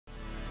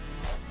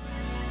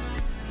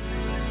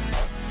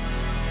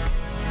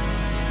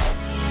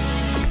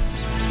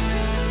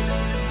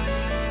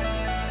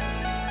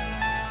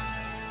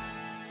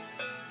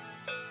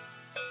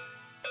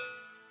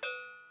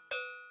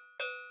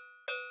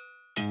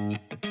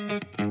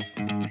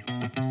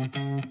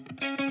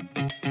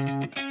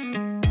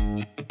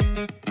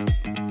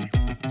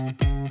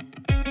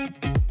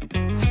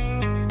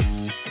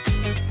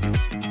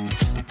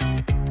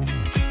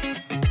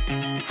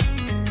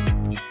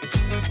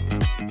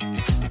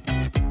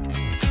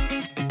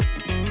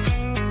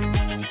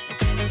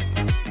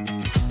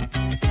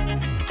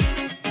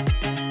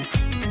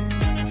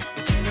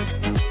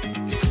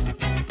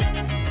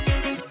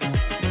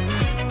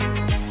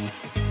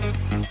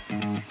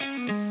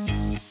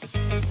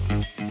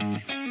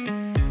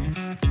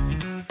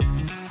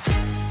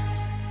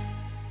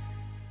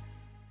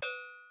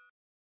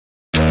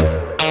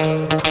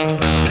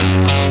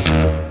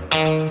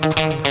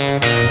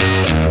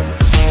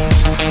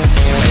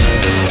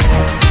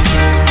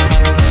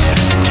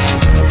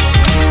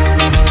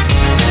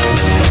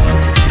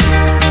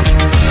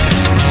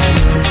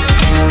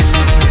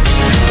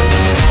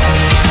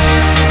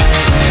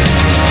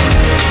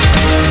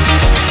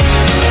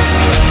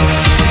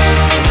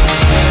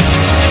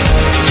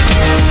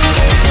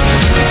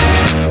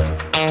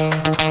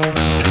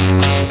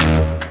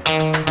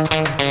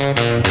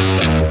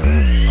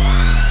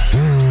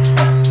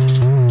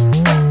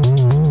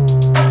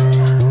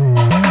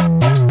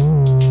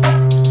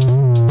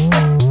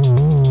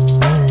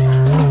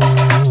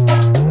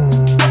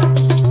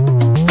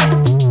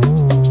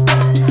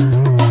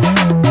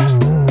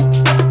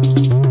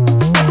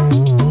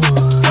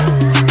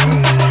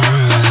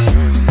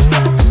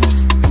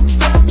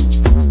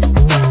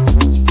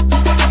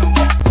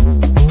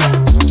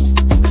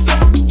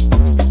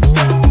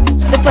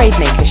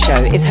BraveMaker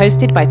Show is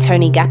hosted by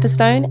Tony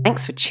Gapperstone.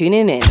 Thanks for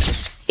tuning in.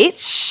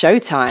 It's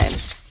showtime.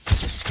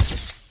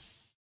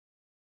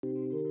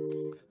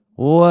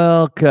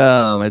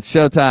 Welcome. It's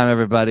showtime,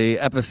 everybody.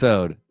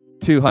 Episode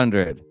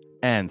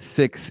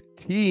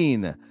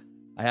 216.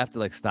 I have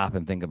to stop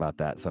and think about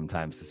that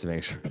sometimes just to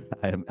make sure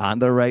I am on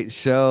the right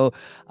show.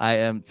 I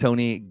am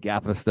Tony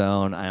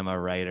Gapperstone. I am a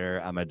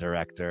writer. I'm a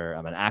director.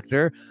 I'm an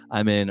actor.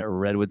 I'm in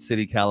Redwood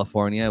City,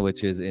 California,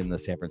 which is in the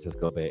San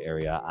Francisco Bay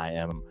Area. I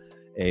am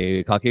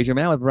a Caucasian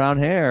man with brown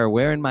hair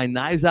wearing my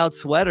Knives Out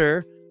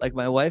sweater, like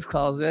my wife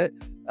calls it.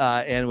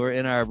 And we're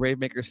in our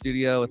BraveMaker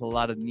studio with a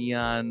lot of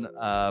neon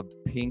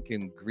pink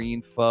and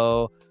green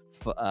faux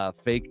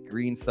fake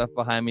green stuff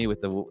behind me with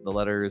the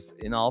letters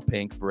in all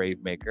pink,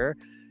 BraveMaker.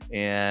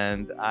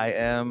 And I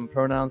am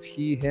pronouns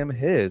he, him,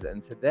 his.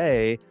 And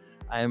today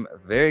I'm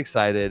very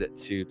excited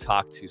to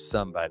talk to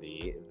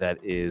somebody that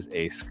is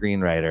a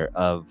screenwriter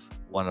of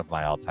one of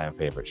my all-time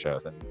favorite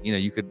shows. And,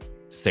 you could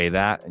say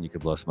that and you could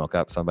blow smoke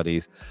up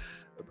somebody's.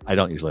 I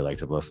don't usually like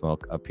to blow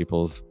smoke up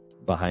people's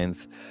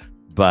behinds,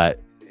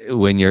 but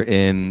when you're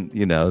in,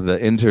 the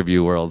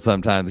interview world,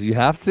 sometimes you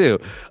have to.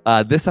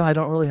 This time I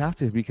don't really have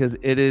to, because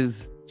it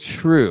is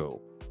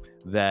true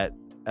that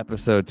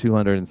episode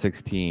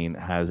 216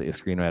 has a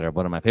screenwriter of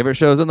one of my favorite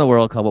shows in the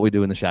world called What We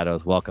Do in the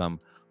Shadows. Welcome,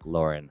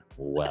 Lauren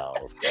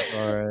Wells.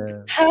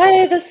 Lauren.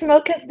 Hi, the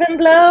smoke has been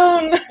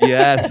blown.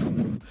 Yes.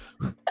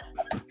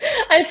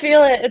 I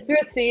feel it. It's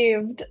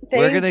received. Thank you.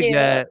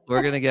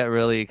 We're gonna get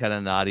really kind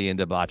of naughty and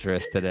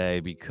debaucherous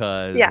today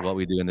because What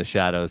We Do in the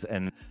Shadows.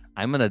 And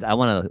I want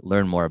to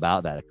learn more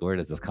about that. Where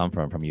does this come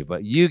from you?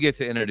 But you get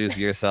to introduce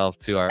yourself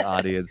to our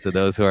audience, to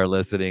those who are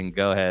listening.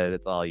 Go ahead.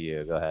 It's all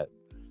you. Go ahead.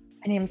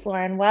 My name's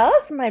Lauren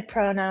Wells. My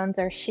pronouns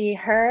are she,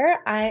 her.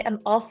 I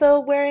am also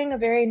wearing a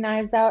very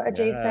Knives Out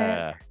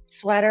adjacent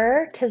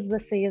sweater. 'Tis the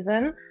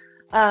season.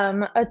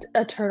 A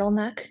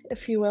turtleneck,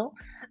 if you will.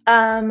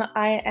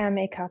 I am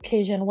a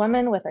Caucasian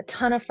woman with a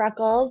ton of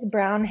freckles,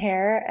 brown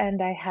hair,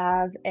 and I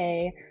have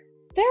a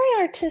very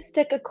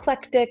artistic,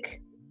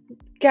 eclectic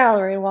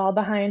gallery wall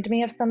behind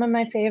me of some of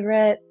my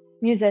favorite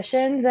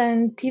musicians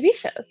and TV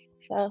shows,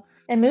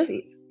 and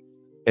movies.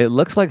 It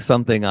looks like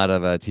something out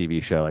of a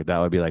TV show. Like that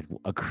would be like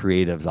a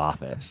creative's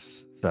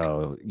office.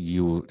 So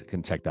you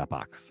can check that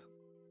box.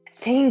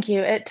 Thank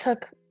you. It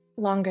took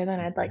longer than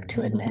I'd like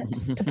to admit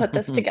to put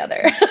this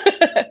together.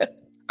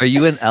 Are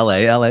you in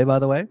LA, by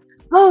the way?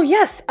 Oh,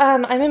 yes.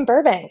 I'm in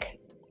Burbank.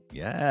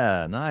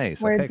 Yeah,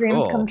 nice. Where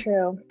dreams come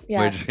true. Yes.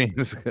 Where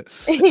dreams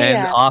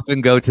and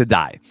often go to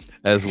die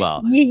as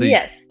well.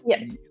 Yes.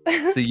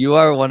 So you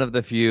are one of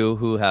the few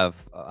who have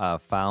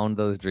found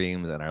those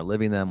dreams and are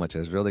living them, which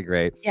is really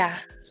great. Yeah.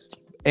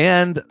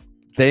 And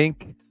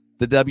thank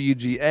the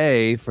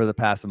WGA for the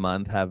past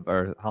month,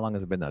 or how long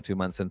has it been now? 2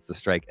 months since the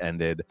strike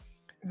ended,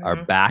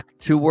 are back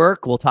to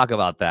work. We'll talk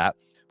about that.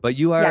 But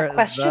you are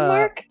question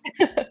mark?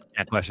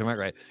 Question mark,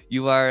 right?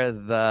 You are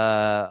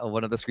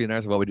one of the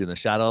screenwriters of What We Do in the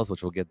Shadows,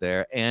 which we'll get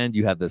there. And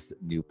you have this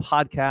new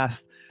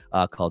podcast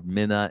called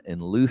Minna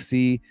and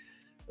Lucy.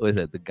 What is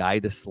it? The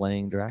Guide to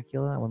Slaying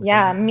Dracula?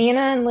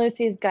 Minna and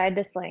Lucy's Guide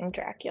to Slaying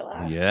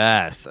Dracula.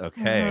 Yes.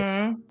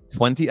 Okay.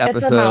 20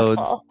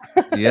 episodes.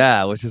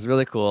 Yeah, which is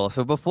really cool.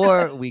 So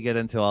before we get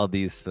into all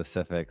these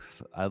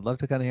specifics, I'd love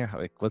to kind of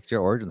hear what's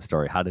your origin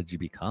story? How did you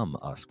become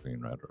a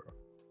screenwriter?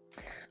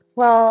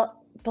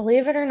 Well,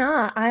 believe it or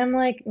not, I'm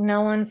like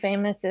no one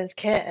famous's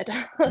kid.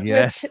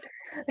 Yes.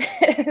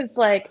 is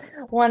like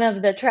one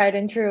of the tried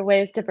and true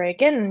ways to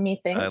break in, I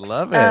methinks.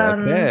 love it.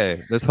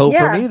 Okay. There's hope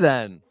for Yeah. me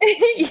then.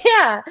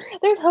 Yeah,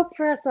 there's hope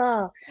for us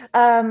all.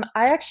 I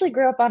actually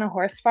grew up on a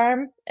horse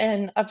farm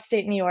in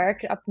upstate New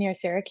York, up near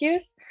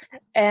Syracuse,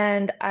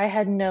 and I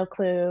had no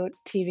clue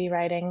TV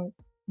writing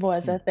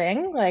was Hmm. a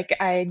thing. Like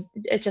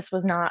it just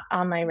was not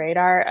on my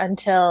radar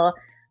until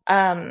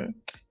um,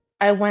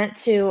 I went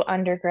to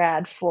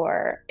undergrad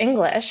for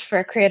English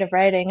for creative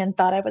writing and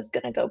thought I was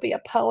gonna go be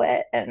a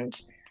poet and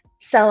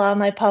sell all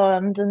my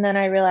poems, and then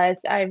I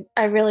realized I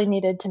really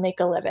needed to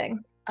make a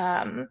living.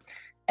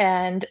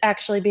 And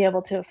actually be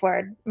able to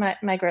afford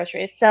my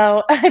groceries.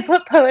 So I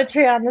put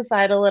poetry on the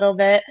side a little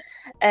bit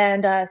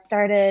and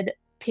started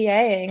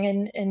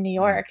PAing in New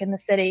Hmm. York in the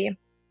city.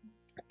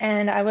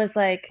 And I was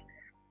like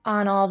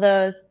on all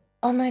those,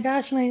 oh my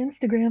gosh, my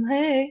Instagram,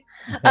 hey.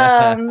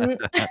 Um,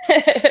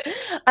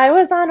 I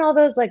was on all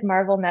those like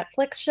Marvel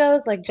Netflix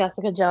shows like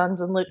Jessica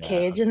Jones and Luke Yeah.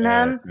 Cage in Okay.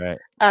 them Right.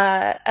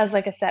 as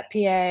like a set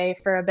PA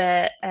for a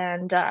bit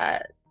and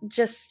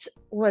just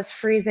was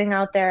freezing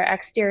out there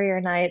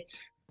exterior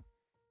nights.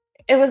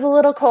 It was a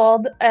little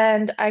cold,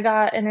 and I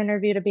got an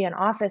interview to be an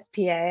office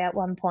PA at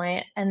one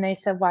point, and they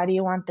said, "Why do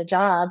you want the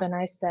job?" And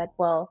I said,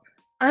 "Well,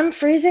 I'm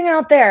freezing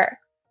out there.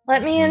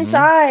 Let me Hmm.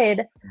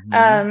 inside."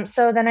 Hmm.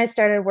 So then I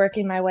started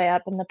working my way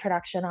up in the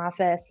production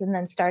office and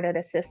then started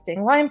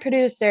assisting line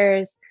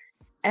producers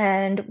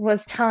and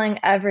was telling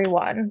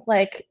everyone,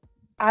 like,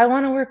 "I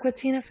wanna work with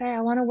Tina Fey.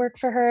 I wanna work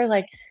for her.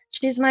 Like,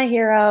 she's my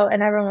hero."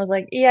 And everyone was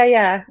like, "Yeah,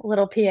 yeah,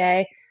 little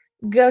PA.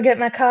 Go get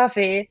my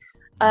coffee."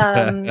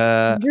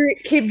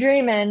 Keep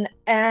dreaming.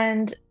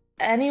 And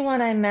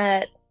anyone I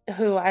met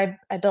who I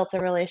built a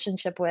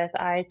relationship with,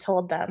 I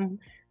told them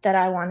that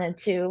I wanted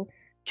to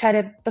try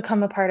to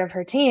become a part of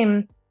her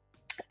team.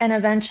 And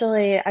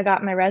eventually I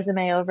got my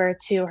resume over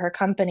to her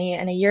company.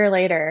 And a year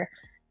later,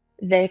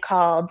 they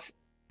called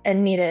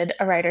and needed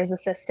a writer's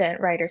assistant,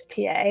 writer's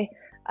PA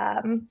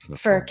So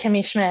for cool.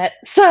 Kimmy Schmidt.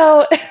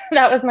 So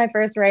that was my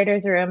first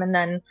writer's room. And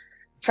then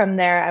from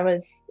there, I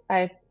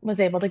was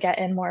able to get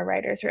in more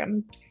writers'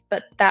 rooms.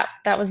 But that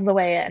was the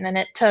way in, and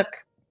it took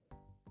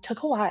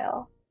a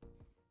while.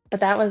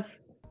 But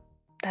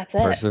that's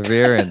it.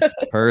 Perseverance,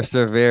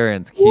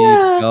 perseverance, keep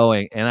Yeah.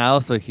 going. And I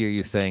also hear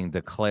you saying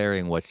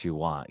declaring what you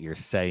want. You're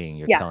saying,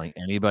 you're Yeah. telling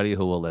anybody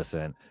who will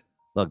listen,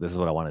 look, this is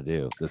what I want to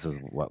do. This is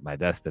what my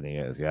destiny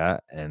is. Yeah.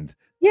 And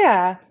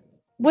Yeah.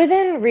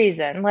 Within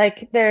reason.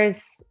 Like,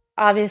 there's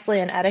obviously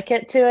an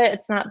etiquette to it.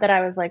 It's not that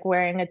I was, like,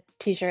 wearing a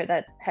T-shirt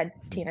that had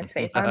Tina's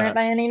face on it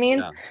by any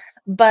means, yeah.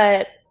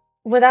 but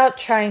without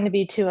trying to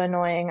be too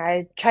annoying,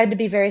 I tried to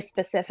be very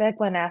specific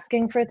when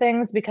asking for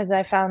things because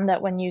I found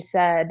that when you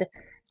said,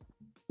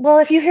 "Well,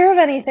 if you hear of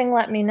anything,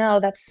 let me know,"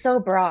 that's so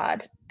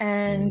broad,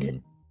 and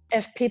Mm.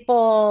 if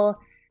people,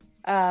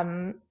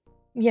 um,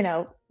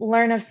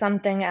 learn of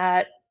something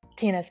at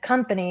Tina's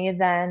company,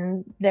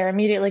 then they're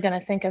immediately gonna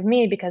think of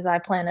me because I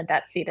planted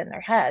that seed in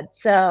their head.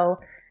 So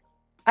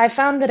I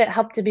found that it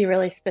helped to be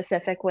really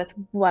specific with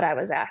what I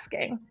was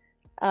asking,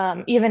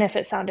 even if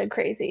it sounded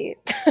crazy.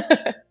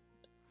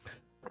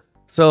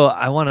 So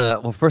I want to,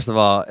 well, first of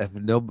all,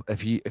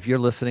 if you're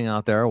listening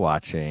out there or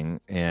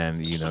watching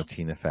and you know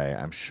Tina Fey,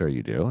 I'm sure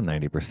you do.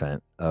 90%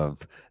 of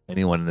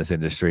anyone in this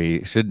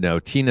industry should know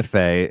Tina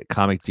Fey,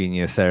 comic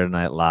genius, Saturday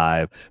Night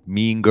Live,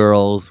 Mean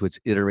Girls,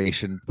 which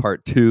iteration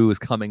part 2 is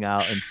coming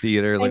out in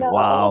theaters. I Like,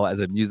 wow, know. as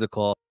a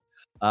musical.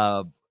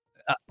 Uh,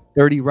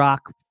 30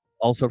 Rock,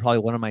 also probably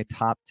one of my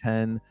top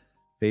 10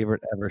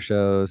 favorite ever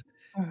shows.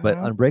 But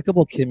Mhm.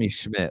 Unbreakable Kimmy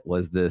Schmidt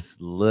was this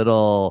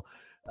little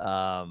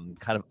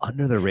kind of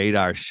under the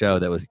radar show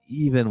that was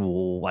even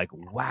like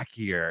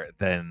wackier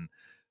than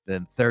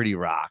 30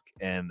 Rock.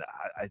 And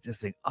I just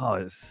think, oh,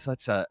 it's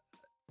such a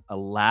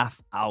laugh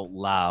out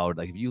loud.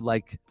 Like if you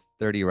like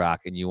 30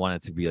 Rock and you want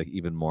it to be like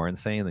even more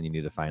insane, then you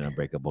need to find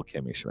Unbreakable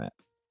Kimmy Schmidt.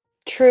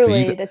 So you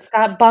Truly, it's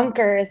got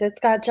bunkers,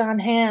 it's got John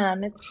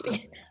Hamm, it's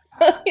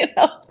you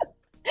know,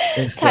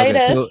 it's so good.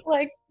 Titus, So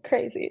like,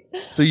 crazy.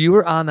 So you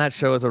were on that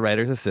show as a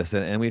writer's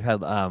assistant, and we've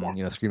had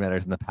Yeah.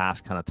 screenwriters in the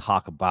past kind of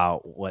talk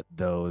about what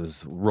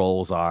those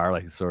roles are,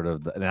 like sort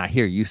of. And I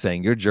hear you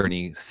saying your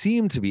journey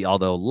seemed to be,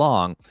 although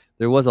long,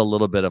 there was a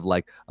little bit of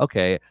like,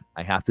 okay,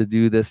 I have to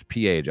do this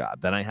PA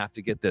job, then I have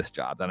to get this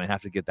job, then I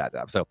have to get that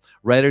job. So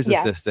writer's Yeah.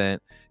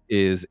 assistant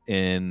is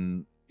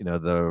in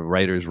the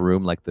writer's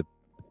room, like the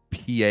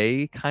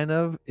PA kind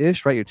of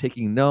ish, right? You're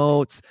taking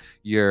notes,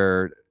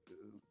 you're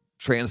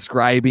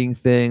transcribing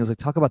things. Like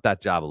talk about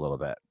that job a little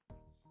bit.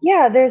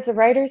 Yeah, there's the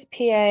writer's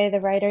PA, the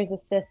writer's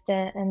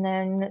assistant, and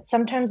then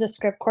sometimes a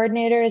script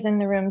coordinator is in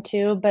the room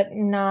too, but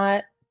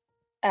not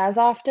as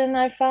often,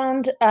 I've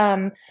found.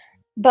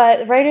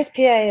 But writer's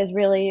PA is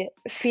really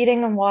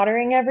feeding and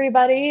watering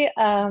everybody,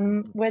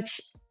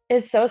 which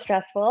is so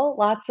stressful.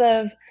 Lots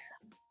of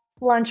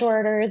lunch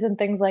orders and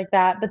things like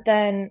that. But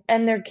then,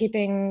 and they're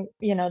keeping,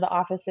 the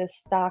offices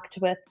stocked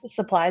with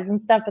supplies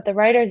and stuff. But the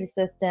writer's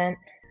assistant,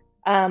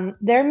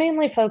 they're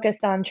mainly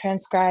focused on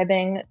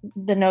transcribing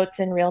the notes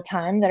in real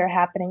time that are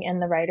happening in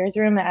the writer's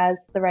room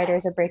as the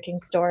writers are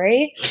breaking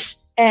story.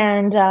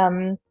 And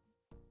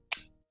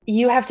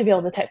you have to be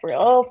able to type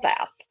real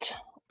fast.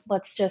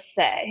 Let's just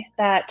say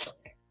that's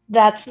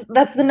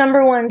the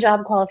number one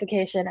job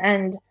qualification.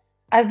 And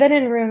I've been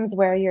in rooms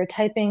where you're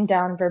typing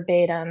down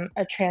verbatim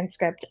a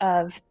transcript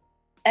of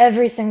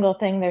every single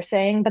thing they're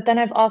saying. But then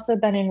I've also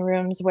been in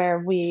rooms where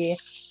we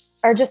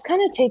are just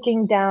kind of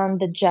taking down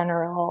the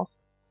general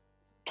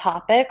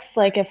topics.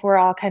 Like if we're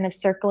all kind of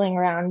circling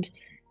around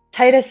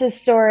Titus's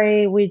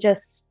story, we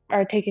just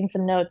are taking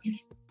some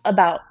notes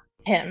about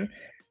him.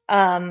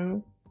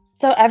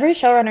 So every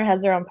showrunner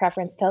has their own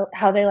preference to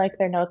how they like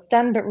their notes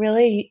done, but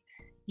really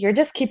you're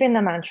just keeping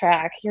them on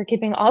track. You're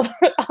keeping all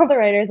the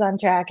writers on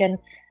track, and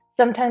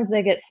sometimes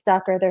they get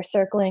stuck or they're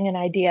circling an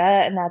idea,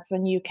 and that's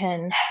when you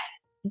can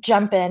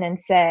jump in and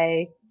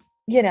say,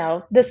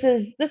 this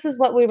is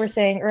what we were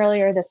saying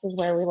earlier, this is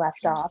where we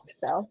left off.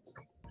 So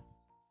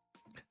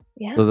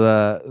yeah. So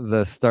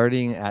the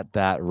starting at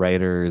that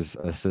writer's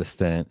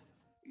assistant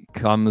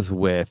comes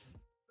with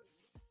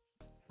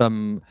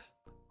some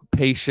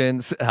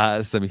patience,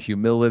 some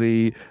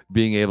humility,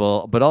 being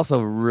able, but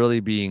also really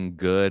being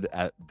good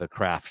at the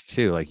craft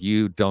too. Like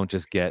you don't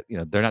just get,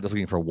 they're not just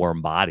looking for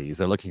warm bodies.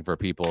 They're looking for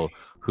people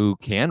who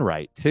can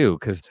write too,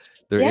 because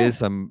there is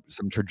some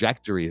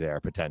trajectory there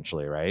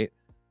potentially, right?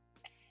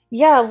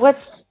 Yeah.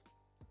 What's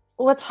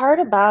hard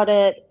about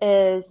it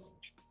is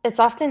it's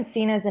often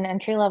seen as an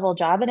entry-level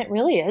job, and it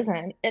really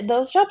isn't.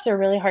 Those jobs are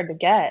really hard to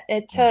get.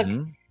 It took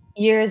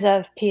years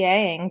of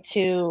PAing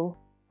to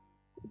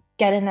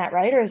get in that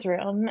writer's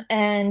room,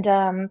 and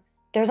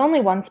there's only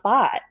one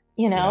spot,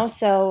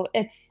 so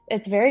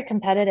it's very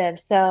competitive.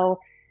 So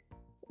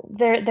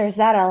there's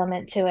that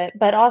element to it,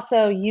 but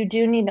also you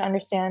do need to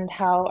understand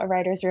how a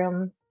writer's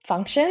room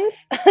functions,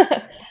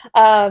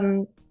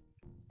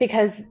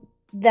 because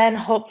then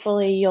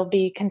hopefully you'll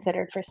be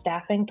considered for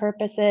staffing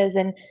purposes,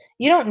 and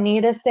you don't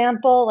need a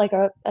sample, like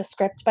a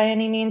script by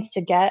any means,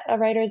 to get a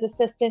writer's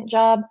assistant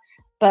job.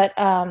 But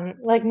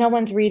like no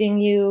one's reading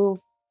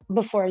you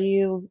before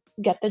you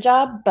get the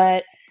job.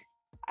 But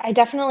I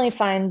definitely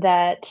find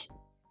that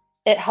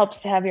it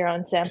helps to have your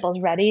own samples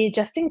ready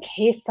just in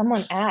case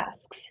someone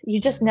asks. You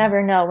just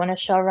never know when a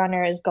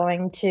showrunner is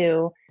going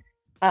to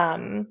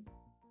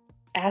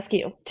ask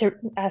to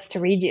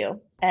read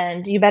you,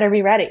 and you better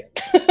be ready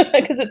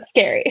because it's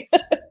scary.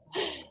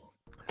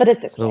 But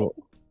it's exciting.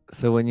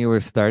 So when you were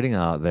starting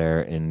out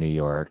there in New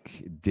York,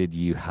 did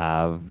you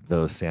have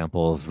those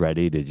samples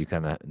ready? Did you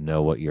kind of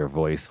know what your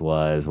voice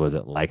was? Was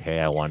it like, hey,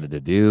 I wanted to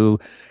do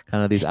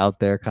kind of these out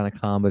there kind of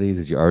comedies?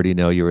 Did you already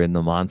know you were in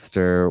the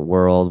monster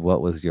world?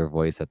 What was your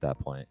voice at that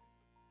point?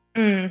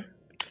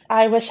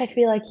 I wish I could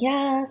be like,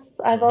 yes,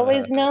 I've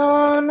always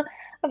known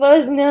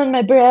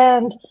my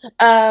brand.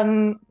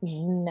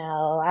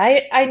 No,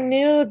 I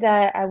knew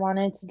that I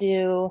wanted to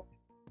do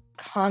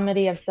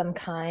comedy of some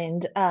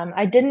kind.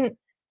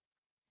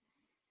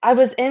 I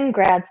was in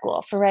grad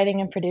school for writing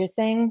and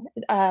producing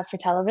for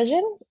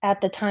television at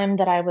the time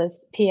that I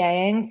was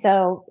PAing.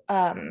 So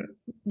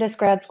this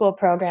grad school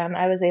program,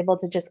 I was able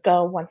to just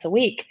go once a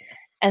week.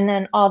 And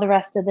then all the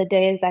rest of the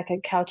days I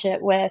could couch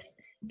it with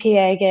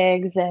PA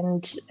gigs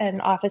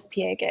and office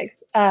PA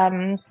gigs.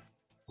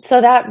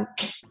 So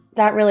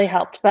that really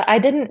helped. But I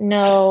didn't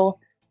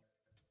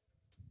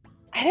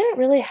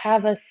really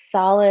have a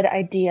solid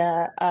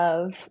idea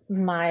of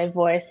my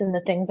voice and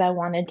the things I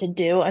wanted to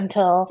do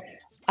until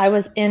I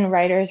was in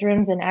writers'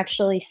 rooms and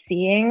actually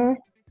seeing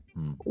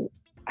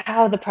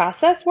how the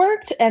process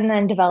worked, and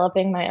then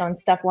developing my own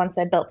stuff once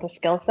I built the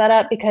skill set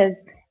up.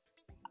 Because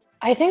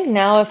I think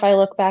now if I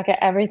look back at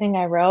everything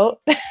I wrote,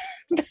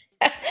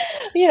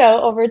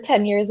 over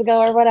 10 years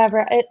ago or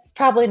whatever, it's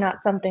probably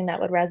not something that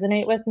would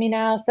resonate with me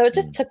now. So it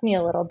just took me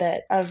a little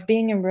bit of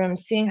being in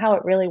rooms, seeing how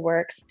it really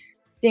works,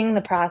 seeing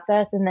the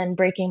process, and then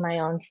breaking my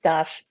own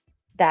stuff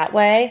that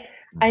way.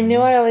 I knew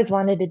I always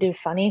wanted to do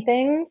funny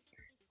things,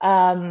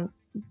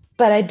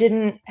 but I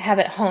didn't have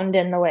it honed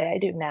in the way I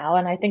do now.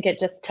 And I think it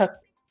just took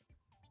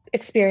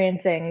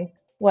experiencing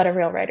what a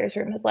real writer's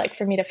room is like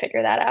for me to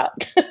figure that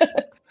out.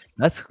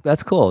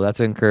 That's cool. That's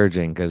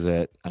encouraging, because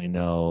I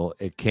know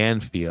it can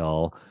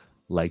feel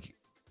like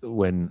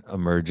when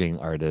emerging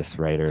artists,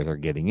 writers are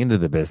getting into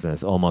the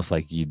business, almost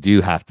like you do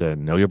have to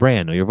know your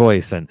brand, know your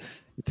voice. And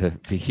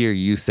to hear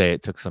you say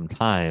it took some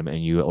time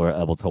and you were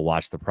able to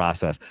watch the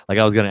process. Like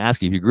I was going to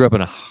ask you, if you grew up in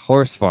a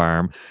horse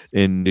farm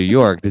in New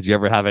York, did you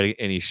ever have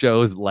any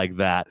shows like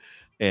that?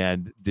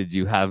 And did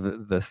you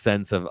have the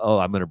sense of, oh,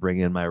 I'm going to bring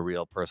in my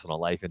real personal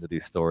life into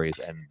these stories,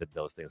 and did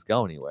those things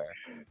go anywhere?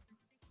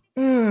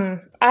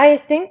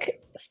 I think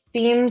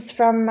themes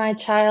from my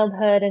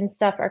childhood and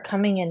stuff are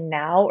coming in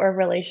now, or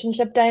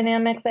relationship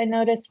dynamics I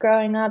noticed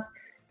growing up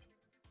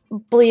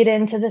bleed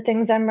into the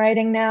things I'm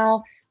writing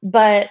now.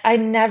 But I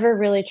never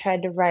really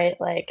tried to write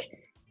like,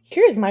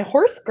 here's my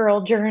horse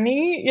girl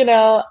journey.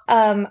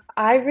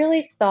 I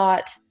really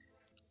thought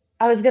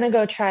I was gonna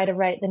go try to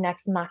write the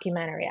next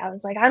mockumentary. I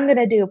was like, I'm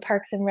gonna do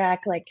Parks and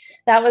Rec. Like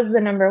that was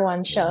the number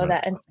one show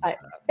that inspired.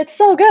 It's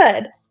so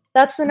good.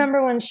 That's the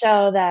number one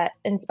show that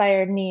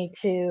inspired me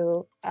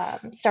to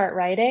start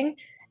writing.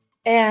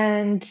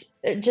 And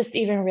just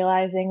even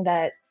realizing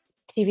that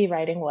TV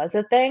writing was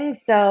a thing.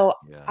 So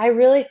Yeah. I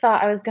really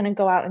thought I was going to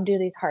go out and do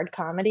these hard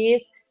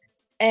comedies.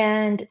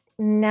 And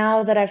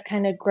now that I've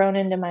kind of grown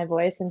into my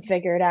voice and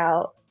figured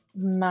out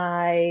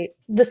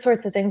the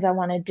sorts of things I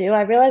want to do,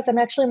 I realize I'm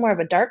actually more of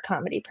a dark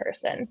comedy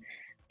person,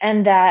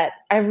 and that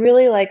I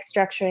really like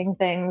structuring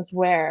things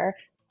where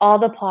all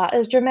the plot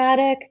is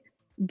dramatic,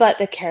 but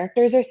the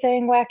characters are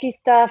saying wacky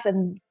stuff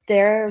and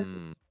they're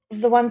Mm,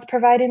 the ones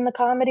providing the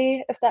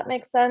comedy, if that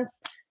makes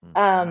sense. mhm.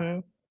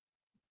 Um,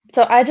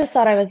 so I just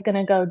thought I was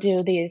gonna go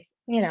do these,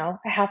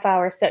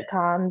 half-hour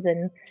sitcoms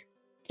and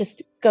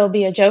just go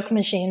be a joke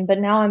machine, but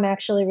now I'm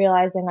actually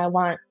realizing I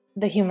want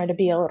the humor to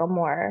be a little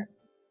more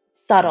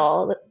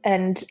subtle,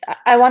 and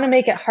I wanna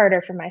make it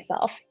harder for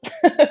myself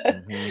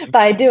Mhm.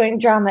 by doing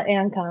drama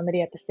and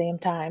comedy at the same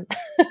time.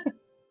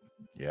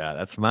 Yeah,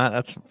 that's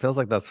feels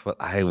like that's what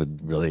I would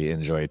really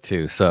enjoy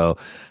too. So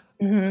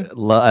Mhm.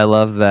 I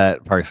love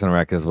that Parks and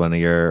Rec is one of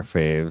your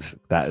faves.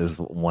 That is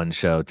one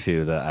show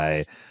too that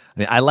I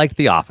mean, I liked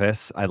The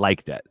Office. I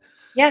liked it.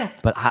 Yeah.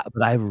 But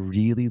I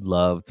really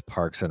loved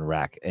Parks and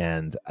Rec,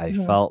 and I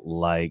Mhm. felt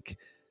like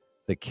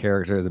the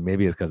characters, and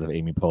maybe it's because of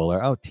Amy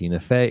Poehler. Oh, Tina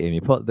Fey, Amy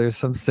Poehler. There's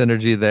some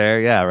synergy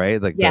there. Yeah,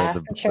 right? Like Yeah,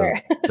 for sure.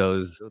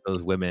 those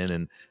women.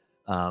 And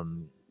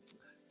um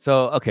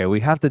so okay,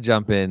 we have to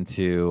jump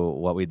into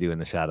what we do in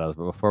the shadows,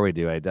 but before we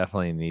do, I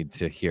definitely need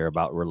to hear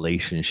about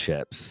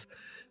relationships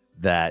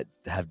that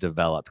have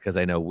developed, because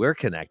I know we're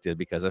connected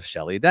because of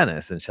Shelley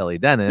Dennis. And Shelley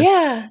Dennis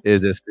Yeah.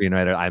 is a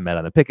screenwriter I met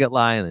on the picket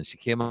line, and she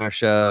came on our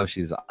show.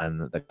 She's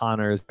on the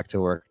Connors, back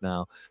to work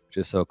now, which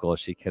is so cool.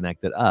 She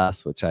connected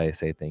us, which I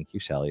say thank you,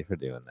 Shelley, for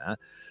doing that.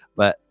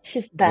 But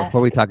She's the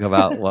before we best. talk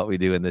about what we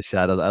do in the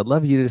shadows, I'd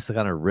love you to just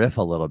kind of riff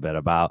a little bit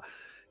about,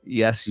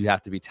 yes, you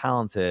have to be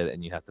talented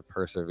and you have to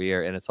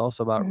persevere. And it's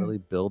also about Mhm. really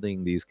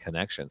building these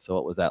connections. So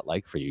what was that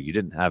like for you? You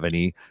didn't have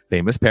any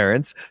famous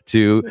parents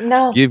to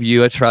No. give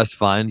you a trust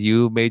fund.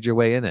 You made your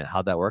way in it.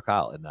 How'd that work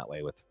out in that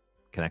way with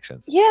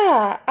connections?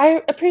 Yeah,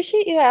 I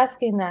appreciate you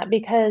asking that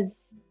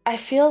because I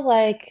feel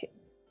like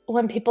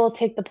when people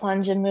take the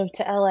plunge and move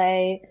to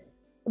LA,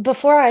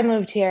 before I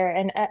moved here,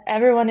 and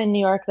everyone in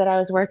New York that I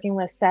was working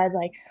with said,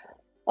 like,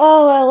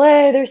 oh,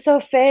 LA, they're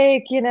so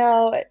fake,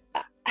 I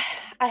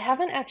I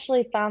haven't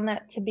actually found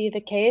that to be the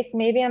case.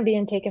 Maybe I'm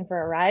being taken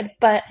for a ride,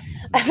 but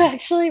I've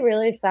actually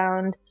really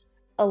found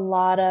a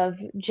lot of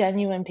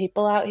genuine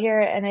people out here.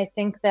 And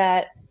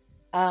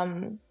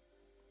um,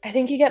 I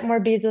think you get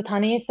more bees with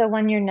honey. So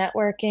when you're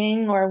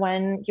networking or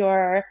when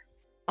you're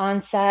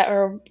on set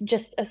or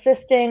just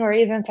assisting or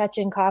even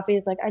fetching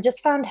coffees, like I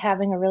just found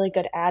having a really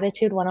good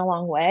attitude went a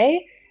long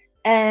way,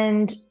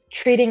 and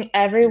treating Huge.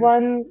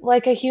 everyone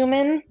like a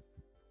human,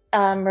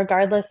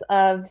 regardless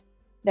of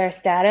their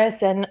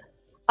status. And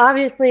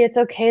obviously, it's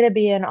okay to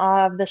be in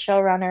awe of the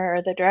showrunner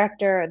or the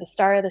director or the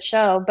star of the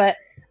show, but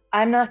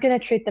I'm not going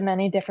to treat them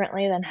any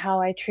differently than how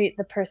I treat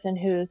the person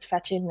who's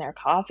fetching their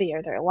coffee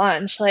or their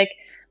lunch, like,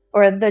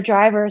 or the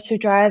drivers who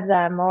drive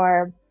them,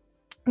 or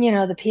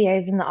the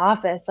PAs in the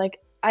office. Like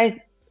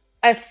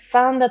I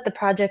found that the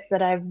projects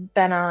that I've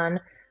been on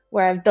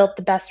where I've built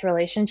the best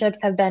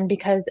relationships have been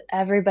because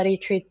everybody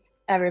treats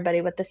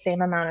everybody with the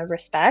same amount of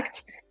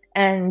respect,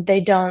 and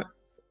they don't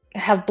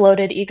have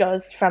bloated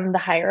egos from the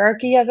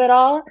hierarchy of it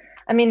all.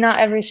 I mean, not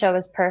every show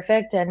is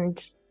perfect,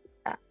 and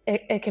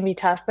it can be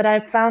tough, but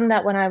I found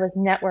that when I was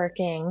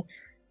networking,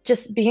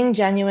 just being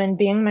genuine,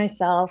 being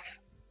myself,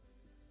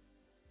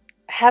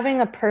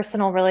 having a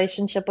personal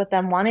relationship with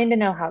them, wanting to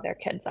know how their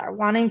kids are,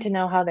 wanting to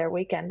know how their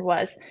weekend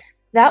was,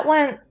 that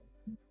went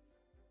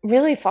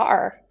really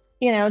far.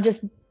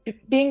 Just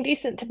being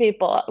decent to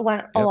people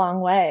went a Yep.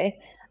 long way.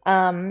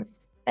 Um,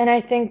 and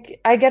I think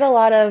I get a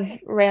lot of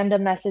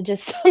random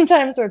messages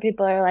sometimes where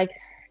people are like,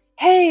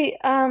 "Hey,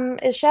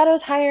 is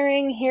Shadows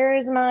hiring?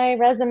 Here's my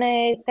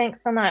resume.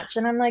 Thanks so much."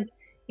 And I'm like,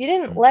 "You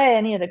didn't lay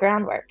any of the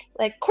groundwork.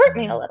 Like, court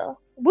me a Mhm.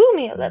 little, woo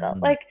me a little.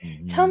 Mhm. Like,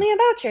 tell Mhm. me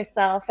about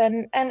yourself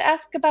and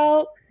ask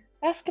about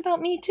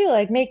me too.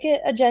 Like, make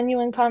it a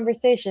genuine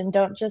conversation.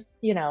 Don't just,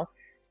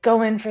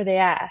 go in for the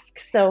ask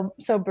so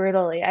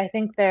brutally." I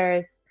think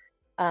there's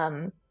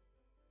um,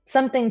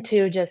 something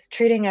to just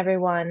treating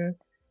everyone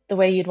the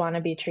way you'd want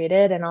to be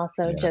treated, and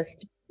also Yeah.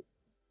 just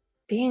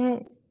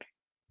being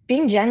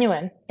being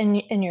genuine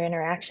in your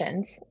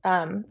interactions,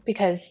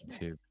 because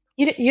Too.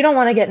 you don't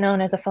want to get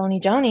known as a phony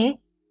Joni.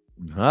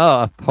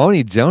 Oh, a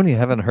Pony Joni.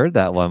 Haven't heard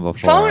that one Phone,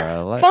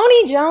 before.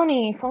 phony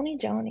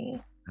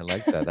Joni. I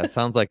like that. That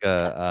sounds like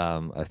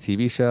a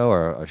TV show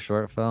or a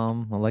short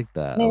film. I like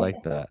that. I Man,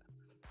 like that.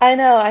 I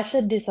know I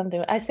should do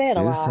something. I say it a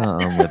Do lot.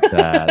 something with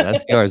that.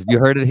 That's yours. You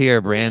heard it here,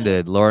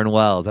 branded. Lauren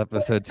Wells,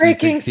 episode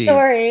Freaking 216.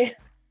 story.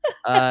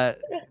 Uh,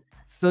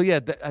 so yeah,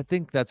 I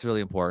think that's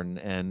really important.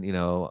 And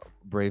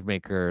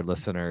BraveMaker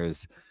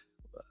listeners,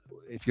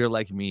 if you're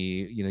like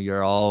me,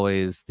 you're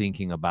always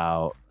thinking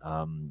about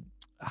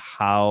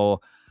how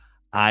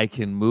I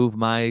can move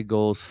my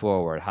goals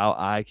forward, how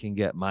I can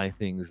get my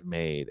things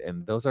made.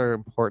 And those are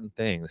important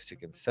things to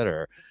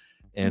consider.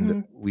 And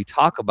Mhm. we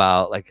talk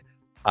about like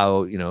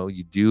how,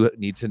 you do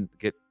need to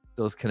get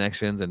those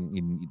connections, and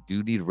you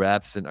do need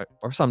reps, and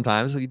or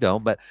sometimes you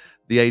don't, but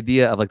the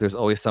idea of like there's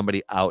always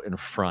somebody out in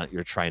front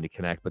you're trying to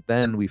connect, but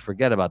then we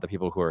forget about the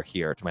people who are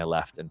here to my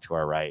left and to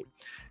our right,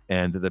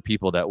 and the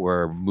people that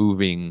we're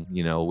moving,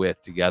 you know,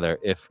 with together.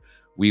 If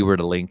we were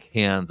to link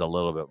hands a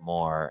little bit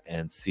more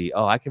and see,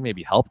 oh, I can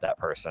maybe help that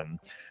person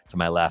to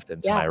my left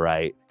and to my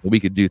right, and we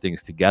could do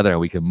things together and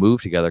we can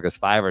move together, because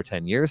 5 or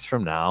 10 years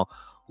from now,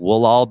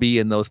 we'll all be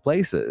in those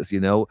places.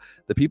 You know,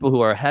 the people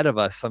who are ahead of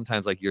us,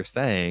 sometimes, like you're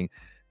saying,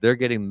 they're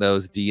getting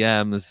those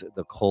DMs,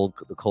 the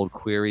cold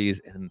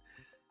queries, and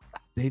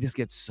they just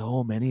get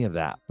so many of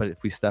that. But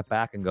if we step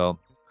back and go,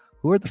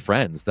 who are the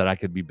friends that I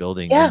could be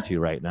building into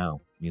right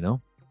now? You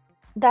know,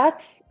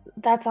 that's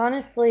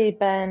honestly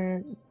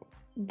been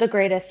the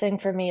greatest thing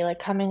for me, like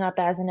coming up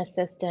as an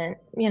assistant,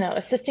 you know,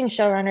 assisting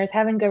showrunners,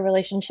 having good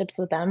relationships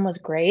with them was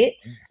great.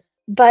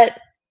 But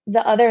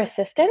the other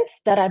assistants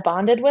that I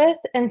bonded with,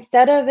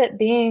 instead of it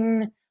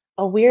being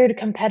a weird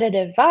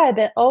competitive vibe,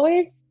 it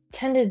always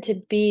tended to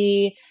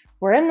be,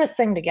 we're in this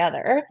thing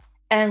together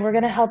and we're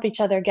going to help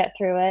each other get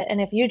through it. And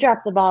if you drop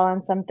the ball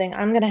on something,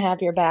 I'm going to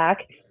have your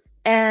back.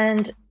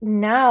 And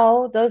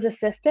now those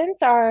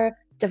assistants are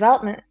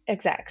development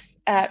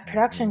execs at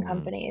production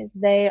companies.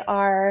 They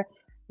are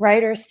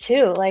writers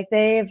too. Like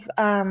they've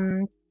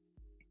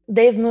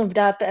moved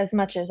up as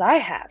much as I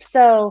have.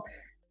 So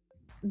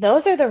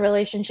those are the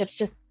relationships.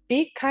 Just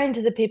be kind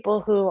to the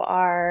people who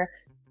are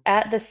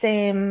at the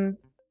same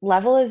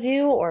level as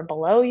you or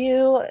below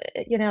you,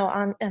 you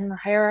know, in the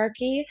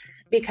hierarchy,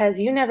 because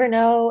you never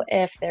know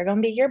if they're going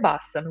to be your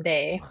boss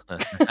someday.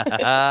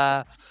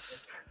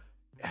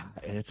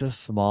 It's a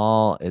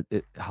small,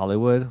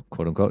 Hollywood,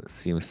 quote unquote,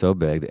 seems so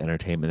big. The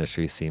entertainment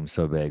industry seems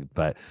so big,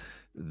 but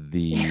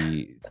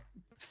the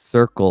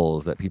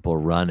circles that people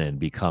run in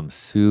become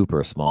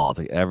super small. It's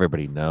like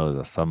everybody knows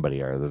of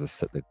somebody, or there's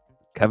the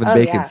Kevin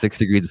Bacon 6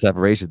 degrees of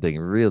separation thing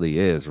really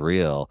is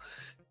real.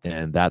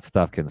 And that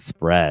stuff can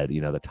spread. You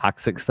know, the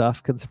toxic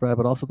stuff can spread,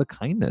 but also the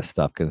kindness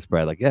stuff can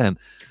spread. Again,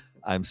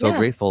 I'm so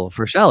grateful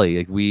for Shelly.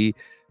 Like we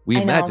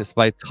met just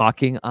by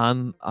talking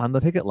on the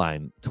picket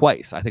line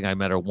twice. I think I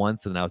met her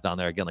once, and then I was down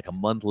there again like a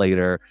month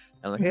later.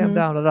 And I'm like, hey, I'm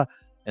down. Da, da.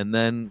 And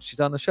then she's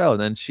on the show,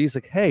 and then she's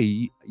like,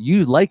 hey,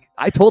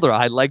 I told her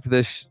I liked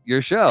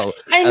your show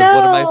as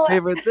one of my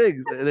favorite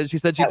things. And then she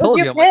said she told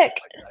you. I'm like,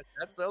 oh my God,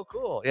 that's so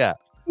cool. Yeah.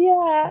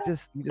 Yeah. You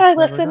just I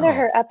listened to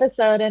her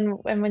episode, and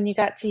when you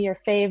got to your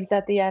faves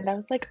at the end, I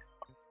was like,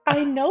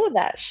 I know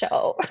that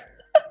show.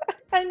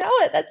 I know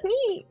it. That's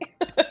me.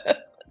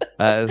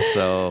 That is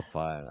so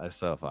fun. That's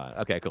so fun.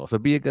 Okay, cool. So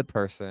be a good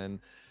person.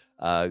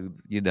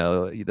 You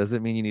know, it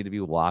doesn't mean you need to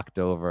be walked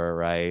over,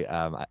 right?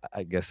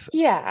 I guess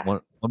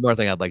one more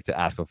thing I'd like to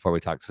ask before we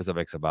talk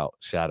specifics about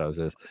shadows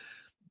is,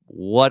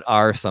 what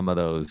are some of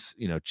those,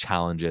 you know,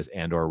 challenges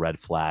and or red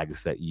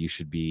flags that you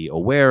should be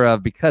aware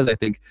of? Because I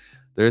think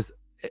there's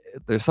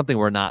something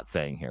we're not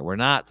saying here. We're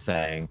not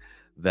saying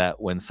that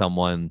when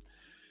someone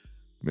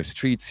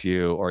mistreats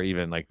you, or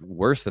even like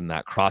worse than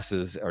that,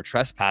 crosses or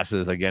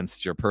trespasses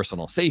against your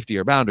personal safety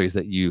or boundaries,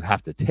 that you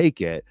have to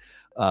take it.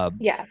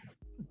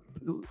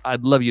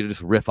 I'd love you to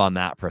just riff on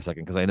that for a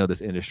second, because I know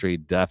this industry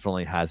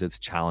definitely has its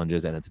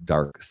challenges and its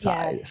dark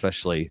side,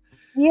 especially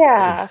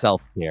in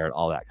self-care and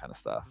all that kind of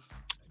stuff.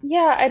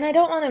 Yeah, and I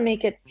don't want to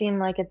make it seem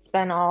like it's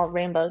been all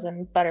rainbows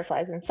and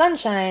butterflies and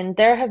sunshine.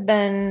 There have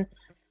been,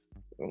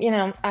 you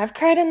know, I've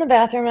cried in the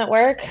bathroom at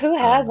work. Who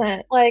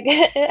hasn't? Like,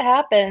 it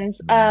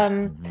happens.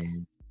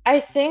 I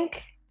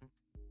think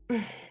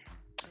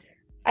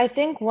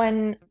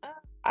when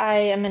I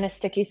am in a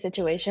sticky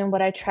situation,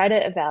 what I try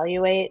to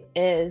evaluate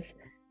is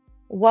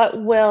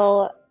what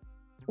will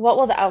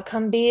the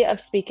outcome be of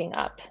speaking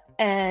up?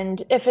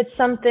 And if it's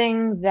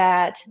something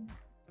that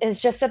is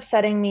just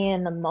upsetting me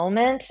in the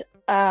moment,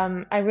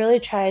 I really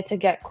try to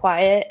get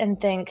quiet and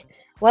think,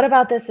 what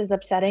about this is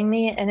upsetting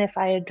me? And if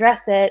I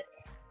address it,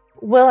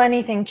 will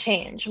anything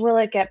change? Will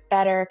it get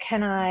better?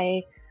 Can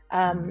I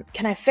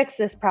fix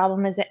this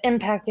problem? Is it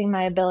impacting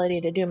my ability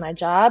to do my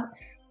job?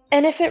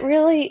 And if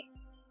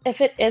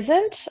it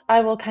isn't, I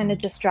will kind of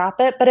just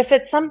drop it. But if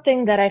it's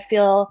something that I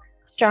feel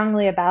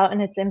strongly about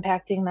and it's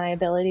impacting my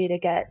ability to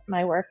get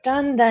my work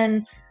done,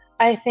 then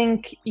I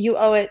think you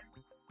owe it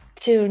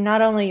to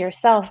not only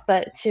yourself,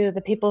 but to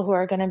the people who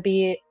are going to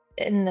be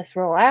in this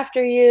role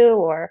after you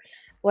or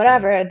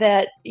whatever,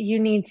 that you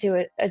need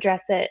to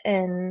address it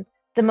in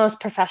the most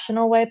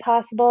professional way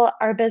possible.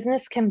 Our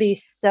business can be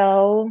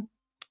so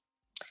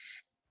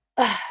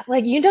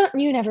like you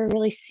never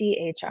really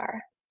see HR,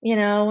 you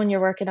know, when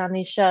you're working on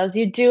these shows.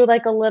 You do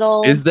like a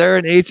little. Is there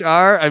an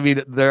HR? I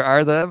mean, there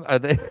are them. Are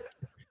they?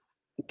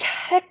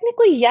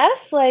 Technically,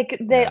 yes, like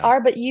they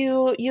are, but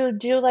you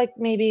do like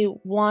maybe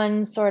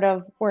one sort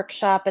of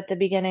workshop at the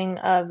beginning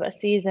of a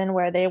season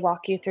where they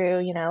walk you through,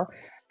 you know,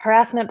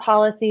 harassment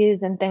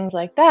policies and things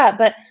like that.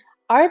 But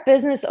our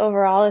business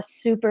overall is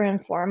super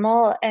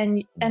informal,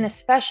 and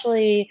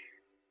especially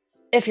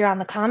if you're on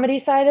the comedy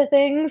side of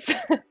things,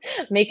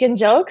 making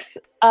jokes,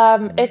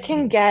 it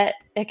can get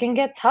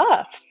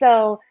tough.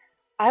 So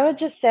I would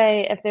just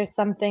say if there's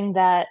something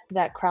that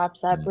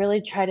crops up,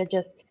 really try to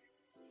just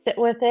sit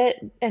with it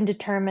and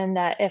determine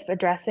that if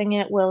addressing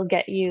it will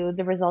get you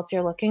the results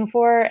you're looking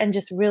for, and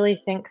just really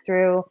think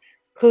through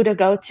who to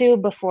go to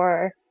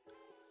before,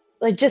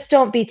 like, just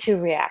don't be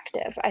too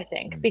reactive, I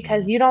think,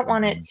 because you don't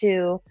want it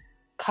to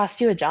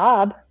cost you a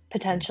job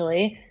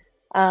potentially.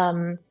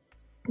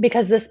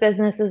 Because this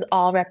business is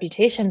all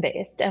reputation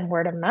based and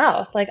word of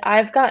mouth. Like,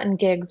 I've gotten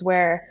gigs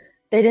where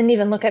they didn't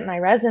even look at my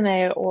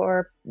resume,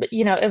 or,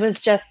 it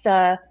was just,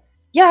 yeah,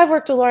 I've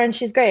worked with Lauren.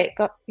 She's great.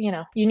 Go,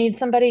 you need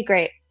somebody,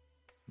 great.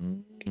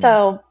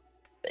 So,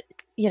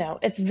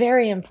 it's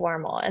very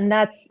informal, and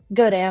that's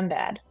good and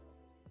bad.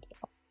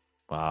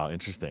 Wow,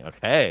 interesting.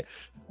 Okay.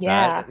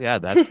 Yeah.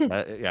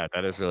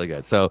 That is really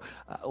good. So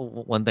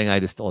one thing I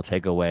just will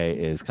take away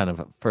is kind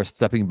of first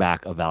stepping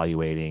back,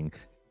 evaluating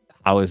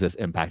how is this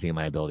impacting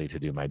my ability to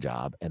do my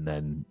job, and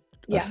then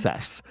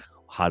assess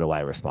how do I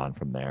respond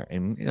from there.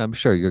 And I'm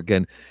sure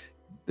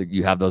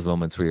you have those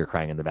moments where you're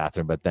crying in the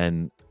bathroom, but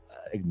then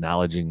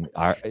acknowledging,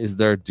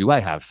 do I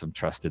have some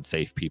trusted,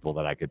 safe people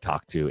that I could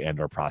talk to and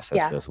or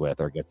process this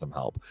with, or get some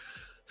help?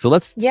 So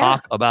let's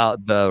talk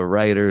about the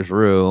writer's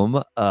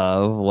room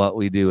of What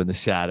We Do in the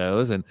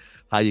Shadows, and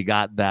how you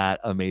got that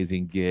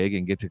amazing gig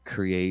and get to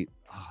create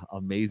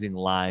amazing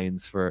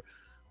lines for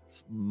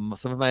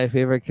some of my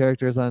favorite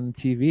characters on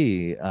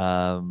TV.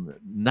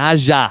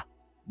 Naja.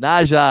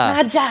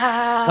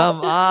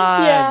 Come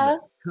on. Yeah.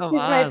 Come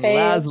on,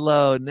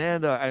 Laszlo,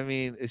 Nandor. I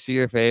mean, is she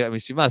your favorite? I mean,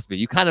 she must be.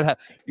 You kind of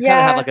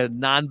have like a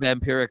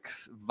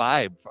non-vampiric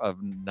vibe of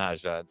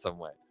Naja in some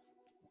way.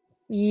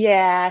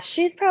 Yeah,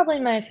 she's probably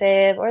my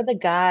fave, or the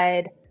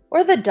guide,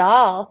 or the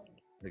doll.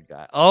 The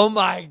guy. Oh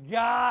my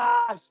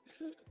gosh.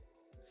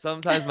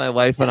 Sometimes my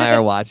wife and I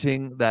are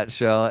watching that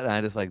show, and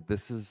I just like,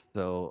 this is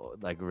so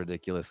like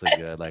ridiculously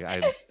good. Like I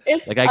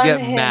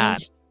get mad.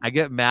 I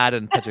get mad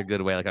in such a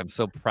good way. Like, I'm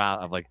so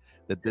proud of like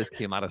that this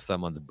came out of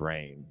someone's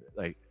brain.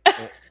 Like,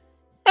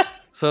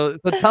 so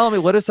tell me,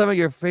 what are some of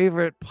your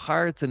favorite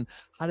parts, and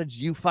how did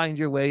you find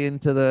your way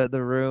into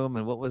the room,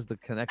 and what was the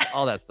connection,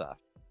 all that stuff?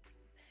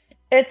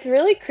 It's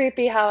really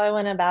creepy how I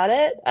went about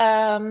it.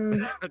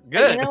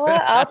 Good. You know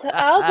what?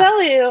 I'll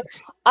tell you.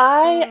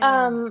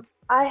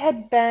 I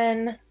had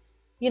been,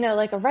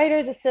 like a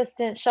writer's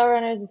assistant,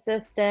 showrunner's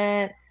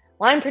assistant,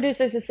 line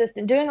producer's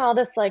assistant, doing all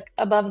this like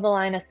above the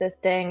line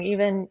assisting,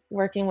 even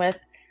working with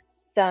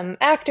some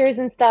actors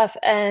and stuff.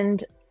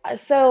 And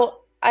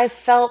so I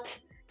felt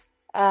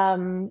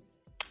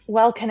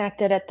well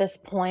connected at this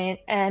point,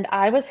 and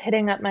I was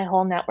hitting up my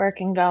whole network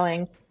and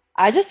going,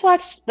 I just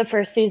watched the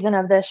first season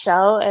of this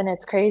show and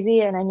it's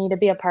crazy and I need to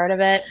be a part of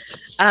it.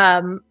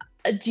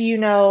 Do you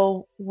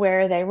know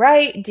where they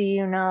write? Do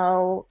you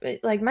know,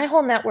 like, my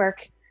whole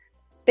network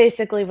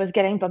basically was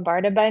getting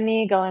bombarded by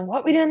me going,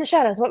 What We Do in the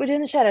Shadows, What We Do in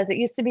the Shadows. It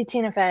used to be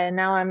Tina Fey, and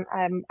now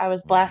I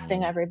was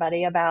blasting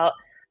everybody about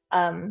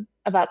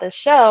this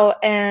show.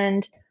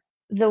 And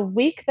the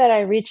week that I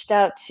reached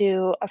out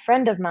to a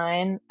friend of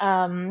mine,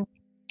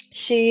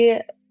 she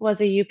was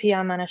a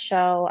UPM on a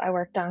show I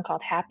worked on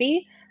called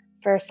Happy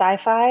for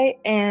Sci-Fi,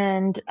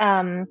 and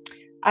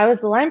I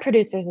was the line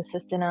producer's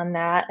assistant on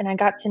that, and I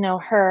got to know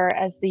her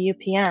as the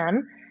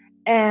UPM.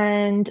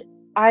 And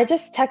I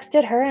just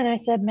texted her and I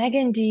said,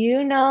 Megan, do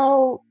you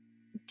know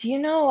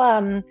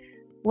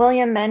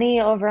William Meny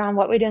over on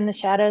What We Do in the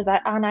Shadows?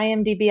 On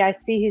IMDb, I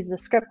see he's the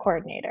script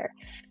coordinator.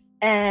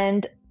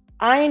 And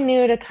I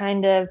knew to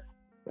kind of,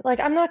 like,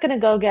 I'm not going to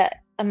go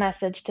get a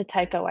message to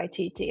Taika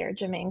Waititi or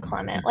Jermaine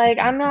Clement. Like,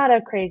 I'm not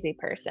a crazy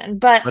person,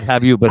 but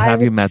have you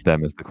met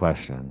them is the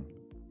question.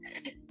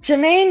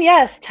 Jermaine,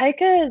 yes.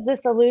 Taika is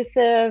this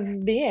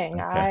elusive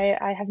being. Okay.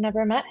 I have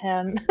never met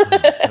him.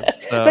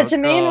 But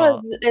Jermaine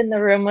was in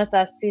the room with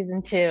us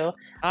season 2.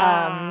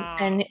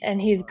 And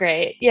he's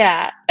great.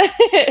 Yeah.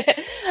 Okay,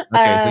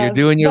 so you're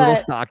doing your little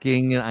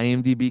stalking and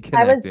IMDb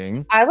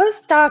connecting. I was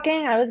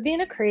stalking. I was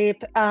being a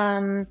creep.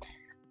 In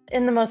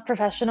the most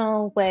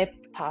professional way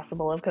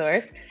possible, of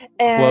course.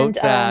 And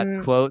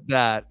quote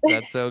that.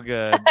 That's so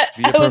good.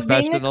 Be a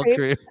professional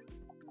creep.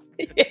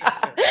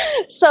 Yeah,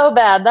 so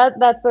bad.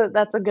 That's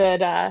a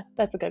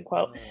good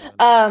quote.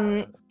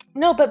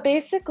 No, but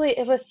basically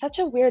it was such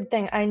a weird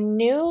thing. I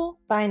knew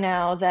by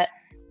now that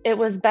it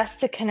was best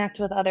to connect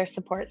with other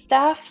support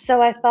staff.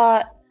 So I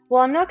thought,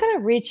 well, I'm not going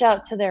to reach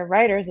out to their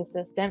writer's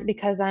assistant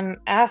because I'm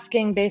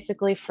asking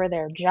basically for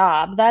their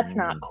job. That's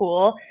not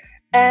cool.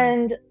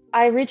 And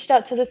I reached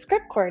out to the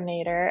script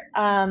coordinator,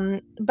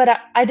 but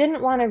I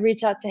didn't want to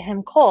reach out to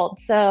him cold.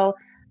 So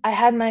I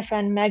had my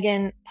friend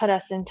Megan put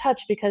us in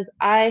touch because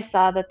I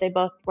saw that they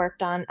both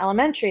worked on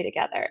Elementary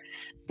together.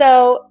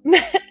 So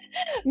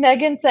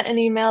Megan sent an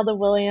email to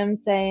William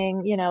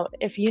saying,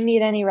 if you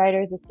need any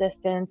writer's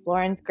assistance,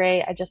 Lauren's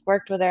great. I just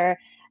worked with her.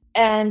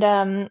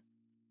 And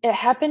it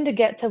happened to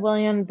get to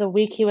William the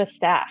week he was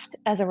staffed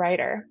as a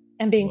writer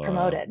and being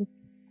promoted.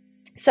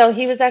 So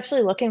he was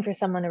actually looking for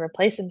someone to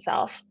replace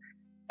himself.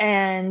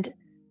 And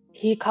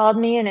he called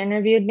me and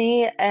interviewed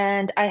me,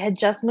 and I had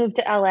just moved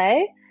to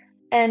LA.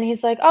 And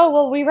he's like, oh,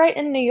 well, we write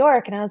in New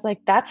York. And I was like,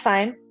 that's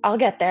fine. I'll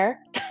get there.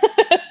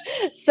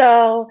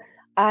 So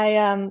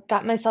I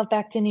got myself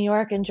back to New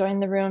York and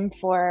joined the room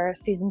for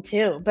season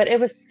 2. But it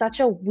was such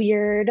a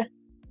weird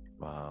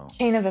Wow.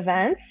 chain of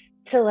events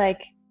to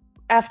like,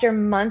 after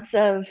months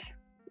of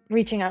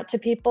reaching out to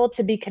people,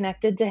 to be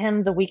connected to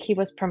him the week he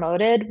was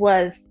promoted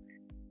was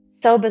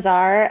so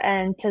bizarre.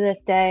 And to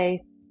this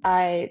day,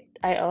 I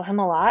owe him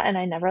a lot, and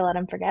I never let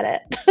him forget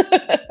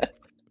it.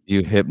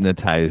 You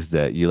hypnotized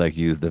it. You like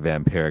used the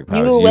vampiric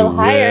powers. You You will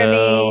hire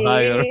will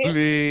hire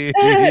me.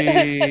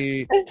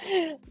 me.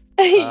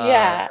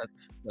 Yeah.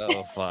 That's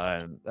so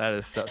fun. That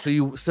is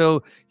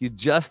so you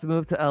just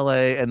moved to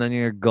LA and then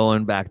you're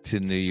going back to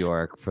New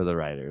York for the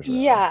writers room.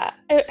 Yeah,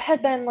 it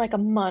had been like a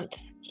month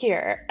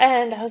here,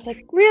 and I was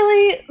like,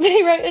 really?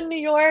 They write in New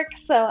York?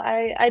 So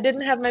I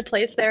didn't have my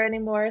place there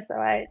anymore, so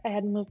I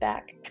had to move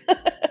back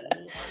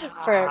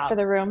for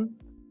the room.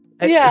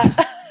 Yeah.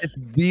 It's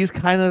these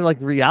kind of like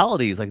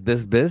realities, like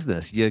this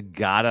business. You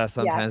gotta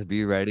sometimes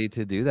be ready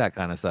to do that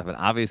kind of stuff. And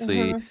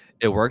obviously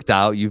it worked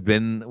out. You've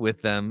been with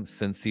them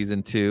since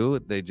season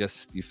 2.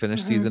 You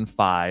finished season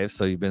 5.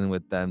 So you've been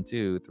with them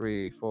 2,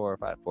 3, 4,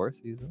 5, 4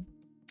 seasons,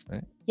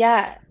 right?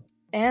 Yeah.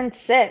 And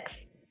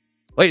 6.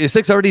 Wait, is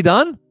 6 already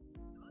done?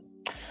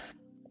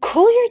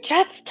 Cool your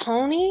jets,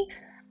 Tony.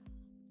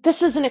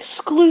 This is an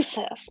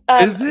exclusive.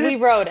 Is it? We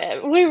wrote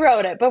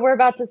it, but we're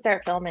about to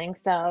start filming.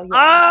 So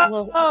yeah.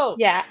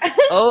 Yeah.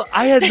 Oh,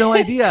 I had no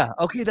idea.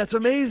 Okay, that's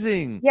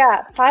amazing.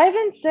 Yeah, 5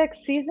 and 6,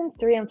 seasons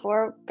 3 and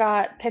 4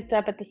 got picked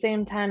up at the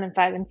same time, and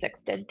 5 and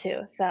 6 did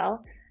too.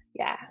 So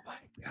yeah. Oh my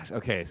gosh.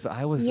 Okay, so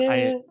I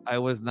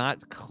was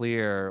not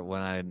clear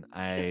when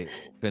I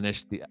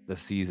finished the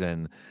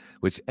season,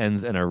 which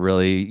ends in a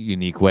really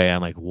unique way.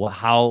 I'm like,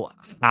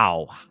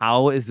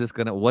 how is this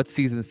gonna? What's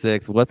season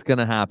 6? What's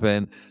gonna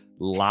happen?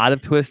 A lot of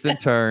twists and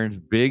turns,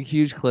 big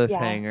huge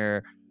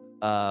cliffhanger.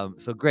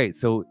 So great.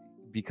 So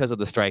because of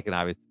the strike and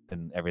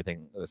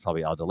everything, it was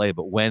probably all delayed.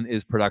 But when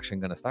is production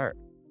gonna start?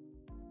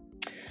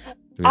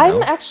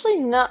 I'm actually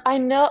not.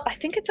 I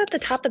think it's at the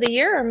top of the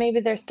year, or maybe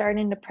they're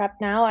starting to prep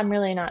now. I'm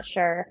really not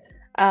sure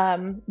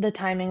the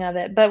timing of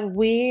it. But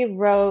we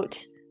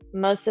wrote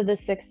most of the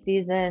 6th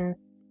season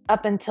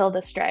up until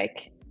the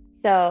strike.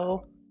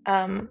 So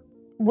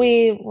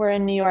we were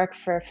in New York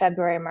for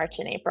February, March,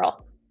 and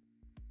April.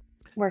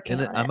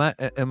 Working on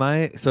it. Am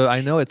I? So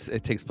I know it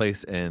takes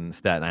place in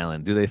Staten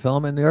Island. Do they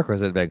film in New York, or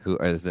is it Vancouver,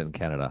 or is it in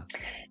Canada?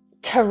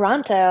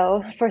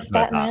 Toronto for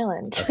Staten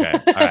Island. Okay,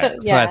 all right.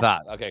 That's what I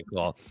thought. Okay,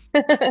 cool.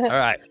 All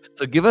right.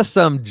 So give us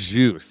some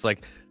juice.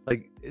 Like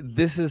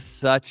this is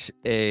such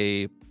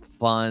a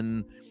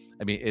fun.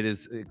 I mean, it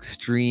is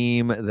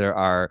extreme. There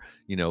are,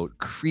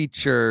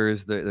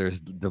 creatures.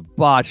 There's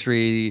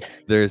debauchery.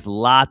 There's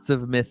lots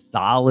of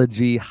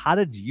mythology. How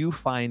did you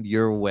find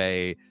your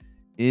way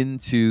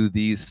into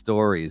these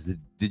stories?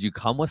 Did you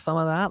come with some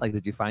of that? Like,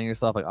 did you find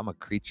yourself like, I'm a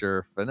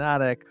creature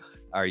fanatic?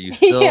 Are you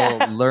still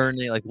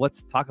learning? Like,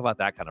 talk about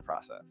that kind of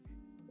process.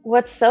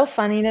 What's so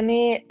funny to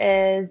me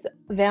is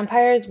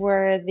vampires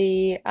were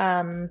the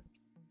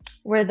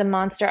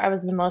monster I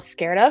was the most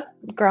scared of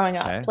growing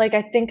up. Okay. Like,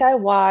 I think I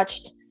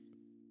watched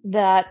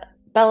that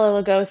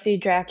Bela Lugosi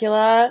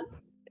Dracula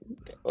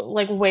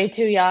like way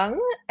too young,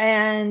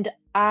 and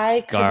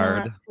I could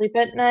not sleep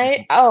at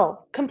night.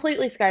 Oh,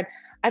 completely scarred.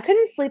 I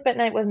couldn't sleep at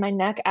night with my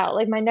neck out.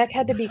 Like, my neck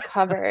had to be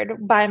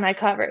covered by my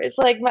covers,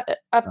 like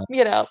up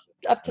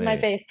to my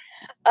face,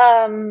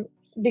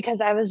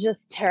 because I was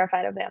just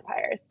terrified of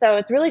vampires. So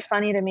it's really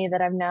funny to me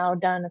that I've now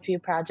done a few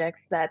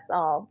projects that's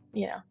all,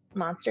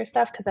 monster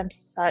stuff, because I'm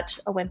such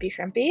a wimpy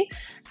shrimpy.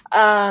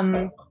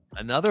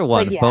 Another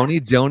one,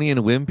 Phony Joni and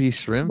Wimpy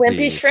Shrimpy.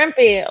 Wimpy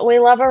Shrimpy. We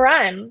love a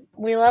rhyme.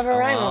 We love a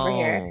rhyme over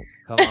here.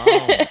 Come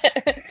on.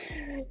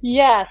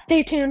 Yeah,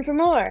 stay tuned for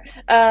more.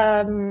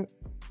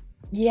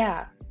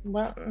 Yeah.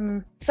 Well,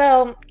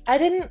 so I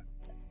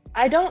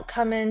don't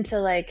come into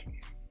like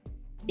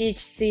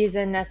each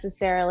season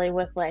necessarily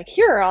with like,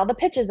 here are all the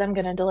pitches I'm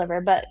going to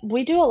deliver, but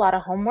we do a lot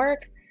of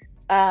homework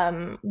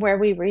where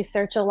we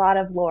research a lot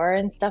of lore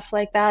and stuff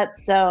like that.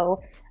 So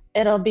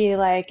it'll be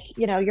like,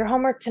 your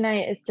homework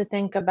tonight is to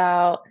think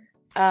about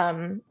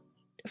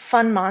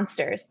fun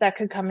monsters that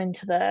could come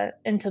into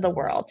the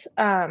world.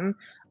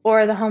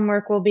 Or the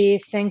homework will be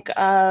think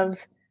of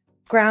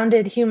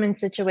grounded human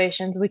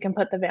situations we can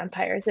put the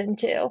vampires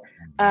into.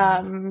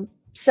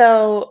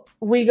 So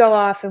we go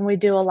off and we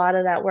do a lot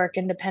of that work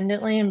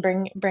independently and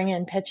bring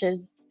in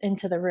pitches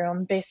into the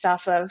room based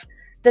off of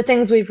the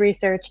things we've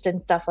researched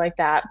and stuff like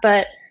that.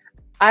 But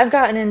I've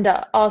gotten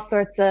into all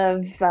sorts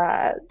of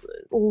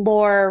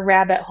lore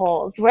rabbit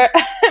holes where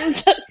I'm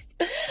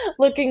just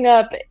looking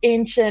up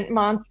ancient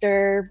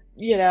monster,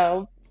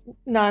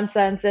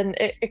 nonsense, and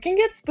it can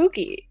get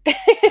spooky.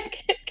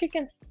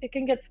 It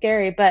can get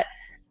scary. But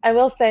I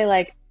will say,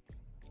 like,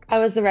 I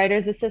was the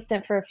writer's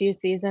assistant for a few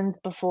seasons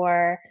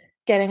before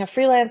getting a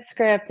freelance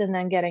script and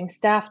then getting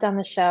staffed on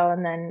the show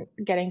and then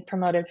getting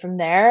promoted from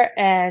there.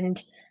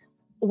 And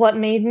what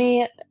made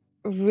me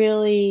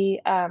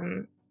really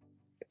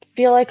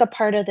feel like a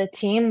part of the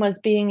team was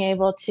being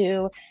able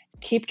to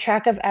keep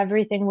track of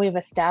everything we've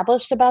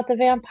established about the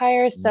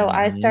vampires. So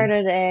I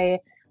started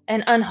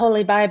an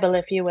unholy Bible,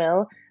 if you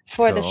will,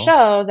 for the Cool.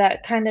 show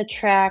that kind of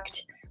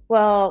tracked,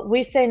 well,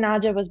 we say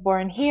Nadja was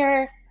born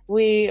here,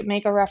 we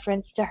make a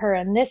reference to her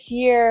in this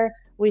year,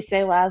 we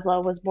say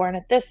Laszlo was born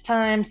at this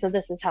time, so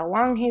this is how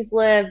long he's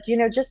lived,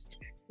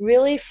 just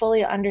really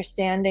fully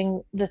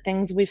understanding the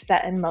things we've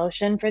set in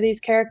motion for these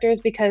characters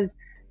because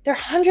they're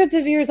hundreds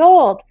of years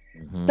old.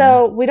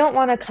 So we don't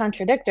want to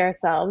contradict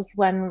ourselves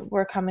when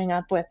we're coming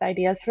up with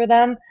ideas for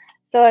them.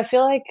 So I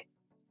feel like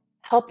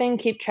helping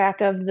keep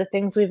track of the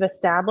things we've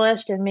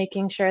established and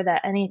making sure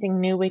that anything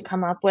new we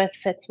come up with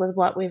fits with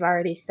what we've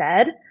already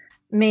said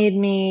made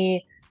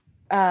me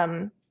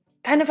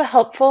kind of a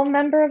helpful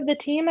member of the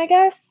team, I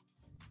guess.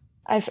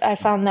 I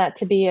found that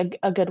to be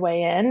a good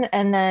way in,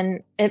 and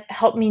then it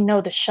helped me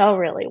know the show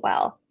really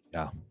well.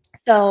 Yeah.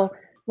 So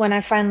when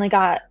I finally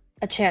got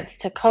a chance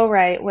to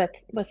co-write with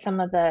some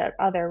of the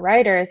other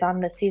writers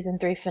on the season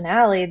 3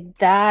 finale,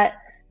 that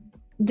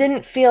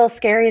didn't feel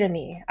scary to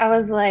me. I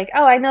was like,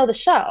 "Oh, I know the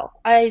show.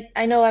 I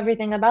know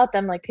everything about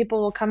them." Like,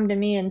 people will come to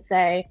me and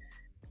say,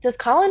 "Does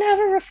Colin have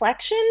a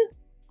reflection?"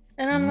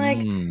 And I'm like,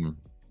 Mm.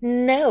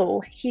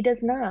 "No, he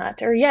does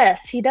not." Or,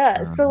 "Yes, he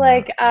does." So,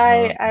 like,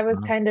 I was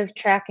kind of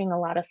tracking a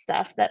lot of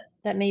stuff that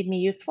made me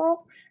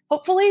useful,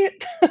 hopefully.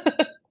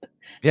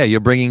 Yeah, you're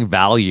bringing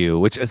value,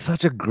 which is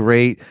such a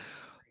great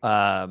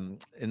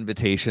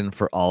invitation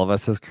for all of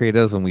us as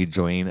creatives when we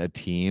join a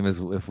team, is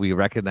if we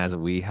recognize that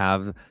we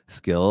have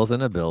skills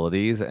and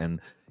abilities. And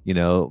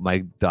my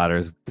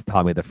daughters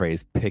taught me the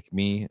phrase "pick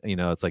me."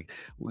 It's like,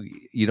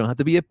 you don't have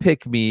to be a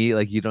pick me,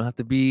 like you don't have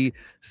to be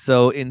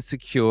so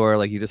insecure,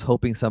 like you're just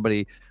hoping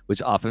somebody,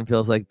 which often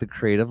feels like the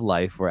creative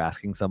life, we're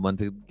asking someone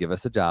to give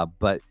us a job,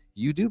 but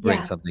you do bring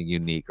Yeah. something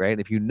unique, right?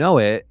 And if you know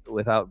it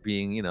without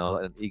being,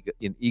 an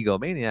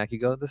egomaniac, you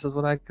go, "This is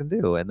what I can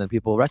do," and then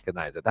people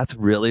recognize it. That's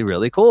really,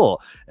 really cool.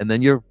 And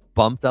then you're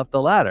bumped up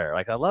the ladder.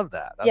 Like, I love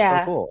that. That's so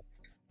Yeah. cool.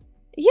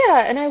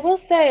 Yeah, and I will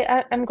say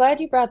I'm glad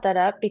you brought that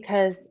up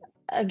because,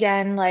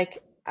 again,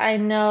 like, I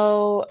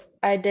know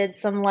I did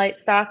some light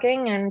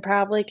stalking and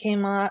probably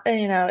came off,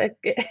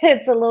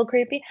 it's a little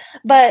creepy,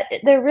 but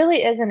there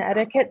really is an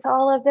etiquette to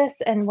all of this.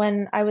 And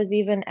when I was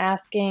even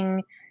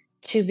asking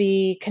to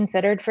be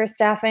considered for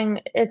staffing,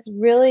 it's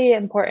really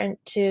important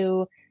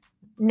to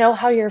know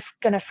how you're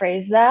going to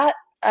phrase that.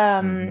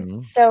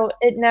 Hmm. So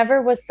it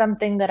never was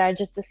something that I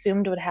just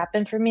assumed would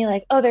happen for me,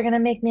 like, oh, they're going to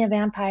make me a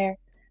vampire.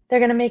 They're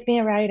going to make me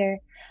a writer.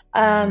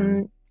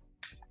 Hmm.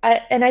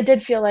 I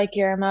did feel like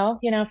Guillermo,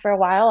 for a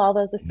while, all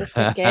those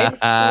assistant gigs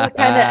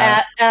kind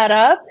of add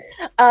up.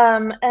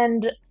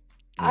 And Yeah.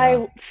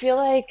 I feel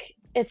like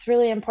it's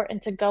really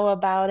important to go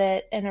about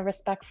it in a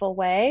respectful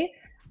way.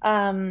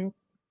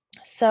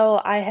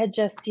 So I had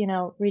just,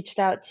 reached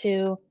out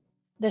to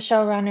the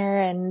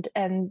showrunner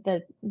and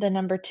the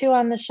number 2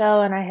 on the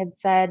show, and I had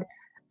said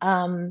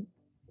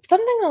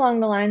something along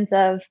the lines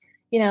of,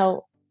 you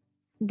know,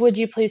 would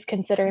you please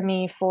consider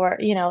me for,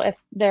 if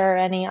there are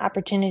any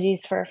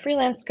opportunities for a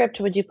freelance script,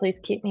 would you please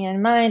keep me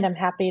in mind? I'm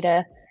happy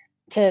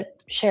to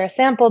share a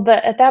sample.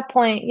 But at that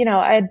point,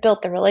 I had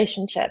built the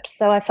relationship,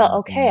 so I felt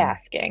okay Hmm.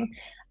 asking.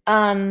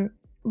 Um,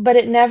 but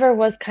it never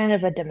was kind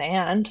of a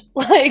demand.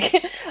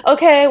 Like,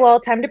 okay, well,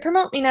 time to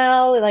promote me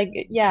now. Like,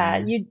 yeah,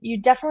 Hmm. you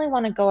definitely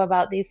want to go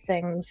about these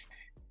things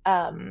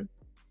um,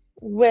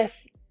 with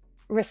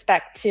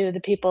respect to the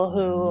people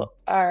who Hmm.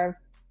 are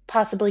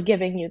possibly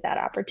giving you that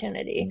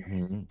opportunity.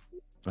 Hmm.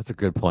 That's a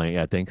good point.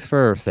 Yeah, thanks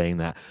for saying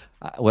that.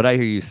 What I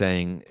hear you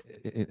saying,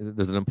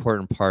 there's an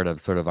important part of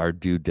sort of our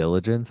due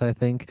diligence, I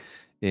think,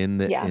 in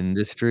the Yeah.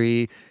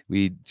 industry.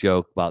 We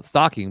joke about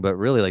stalking, but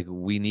really, like,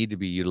 we need to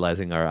be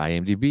utilizing our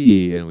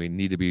IMDb and we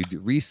need to be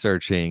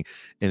researching.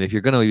 And if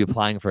you're going to be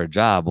applying for a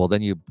job, well,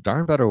 then you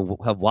darn better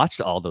have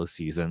watched all those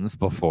seasons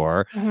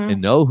before Mhm.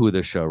 and know who the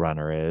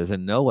showrunner is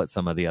and know what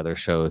some of the other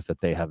shows that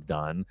they have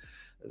done.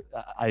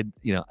 I'm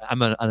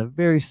on a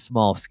very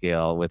small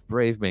scale with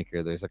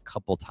BraveMaker. There's a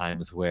couple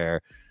times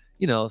where,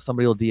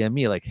 somebody will DM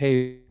me like,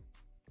 "Hey,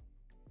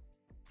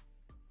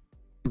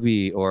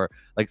 or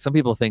like, some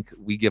people think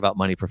we give out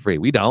money for free.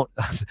 We don't.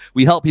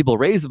 We help people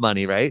raise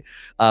money, right?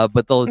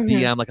 But they'll Mhm.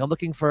 DM like, "I'm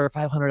looking for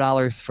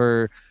 $500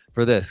 for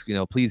this.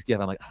 Please give."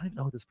 I'm like, "I don't even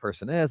know who this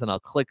person is," and I'll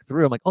click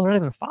through. I'm like, "Oh, they're not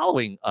even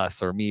following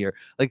us or me," or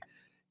like,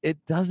 it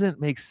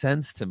doesn't make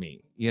sense to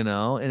me, And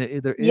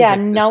there is Yeah, like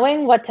this.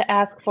 knowing what to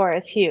ask for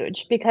is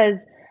huge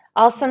because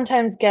I'll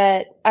sometimes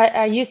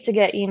I used to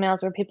get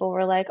emails where people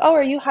were like, "Oh,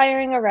 are you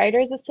hiring a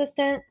writer's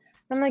assistant?"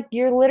 I'm like,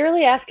 "You're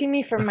literally asking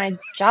me for my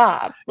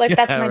job. Like,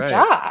 that's Yeah, my right,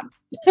 job."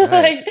 right,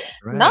 Like,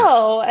 right.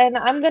 no, and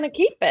I'm gonna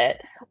keep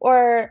it.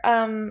 Or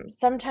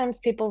sometimes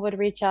people would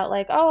reach out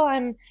like, "Oh,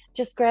 I'm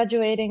just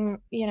graduating,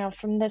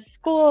 from this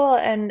school,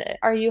 and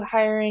are you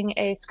hiring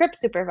a script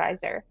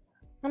supervisor?"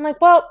 I'm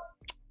like, "Well,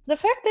 the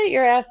fact that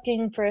you're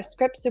asking for a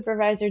script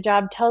supervisor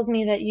job tells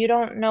me that you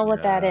don't know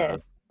what that Yeah.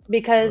 is,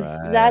 because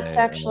that's Right, right,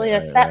 actually a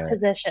right, set right.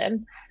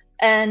 position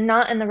and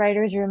not in the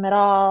writer's room at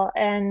all.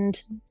 And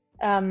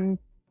um,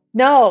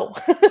 no.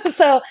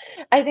 So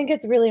I think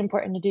it's really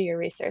important to do your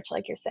research,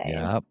 like you're saying.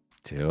 Yep,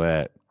 do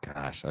it.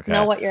 Gosh, Know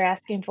okay. what you're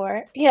asking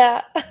for.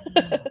 Yeah.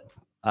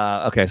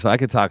 Okay, so I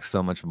could talk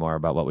so much more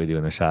about what we do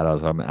in the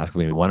shadows. I'm asking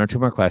maybe one or two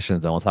more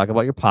questions, then we'll talk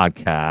about your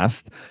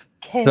podcast.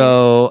 Okay.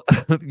 So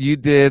you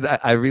did.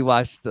 I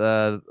rewatched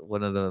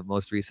one of the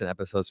most recent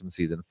episodes from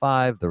season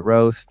 5, the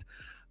roast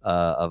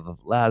of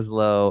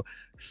Laszlo.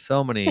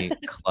 So many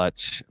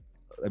clutch.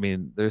 I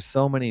mean, there's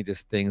so many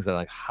just things that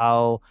like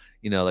how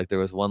like there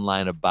was one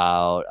line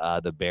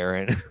about the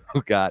Baron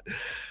who got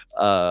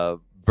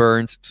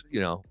burnt.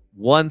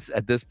 Once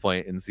at this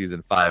point in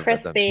season 5,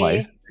 but then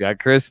twice got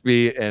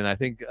crispy, and I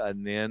think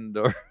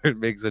Nandor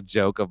makes a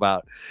joke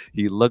about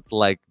he looked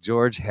like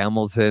George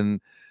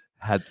Hamilton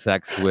had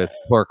sex with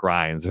pork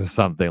rinds or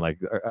something. Like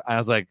I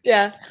was like,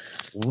 yeah,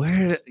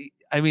 where?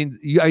 I mean,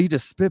 are you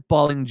just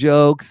spitballing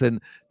jokes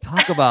and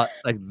talk about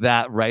like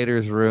that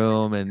writer's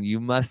room? And you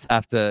must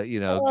have to,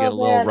 get a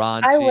little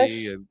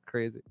raunchy and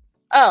crazy.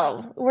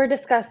 Oh, we're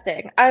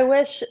disgusting. I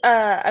wish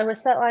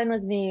that line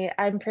was me.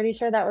 I'm pretty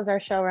sure that was our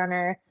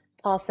showrunner,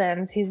 Paul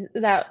Sims.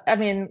 I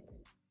mean,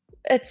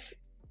 it's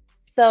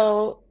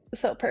so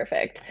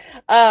perfect.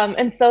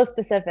 And so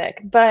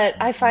specific. But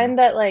I find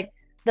that like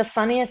the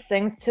funniest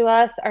things to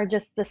us are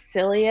just the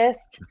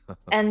silliest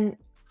and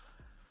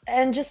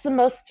just the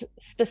most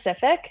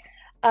specific.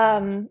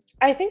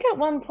 I think at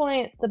one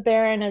point the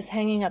Baron is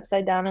hanging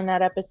upside down in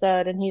that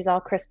episode and he's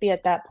all crispy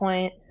at that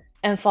point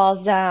and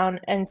falls down,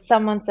 and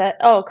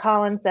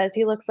Colin says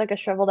he looks like a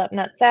shriveled up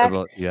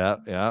nutsack.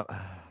 Yeah.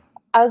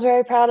 I was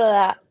very proud of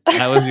that.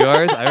 That was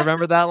yours? I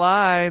remember that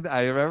line.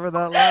 I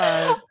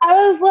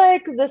was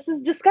like, this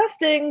is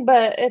disgusting,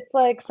 but it's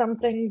like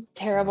something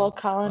terrible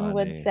Colin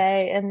would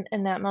say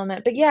in that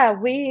moment. But yeah,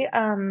 we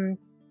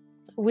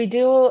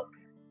do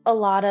a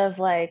lot of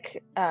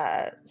like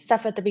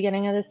stuff at the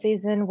beginning of the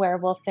season where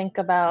we'll think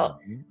about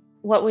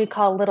what we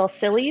call little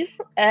sillies,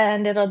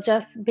 and it'll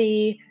just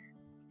be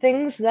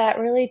things that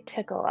really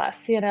tickle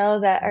us,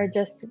 that are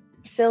just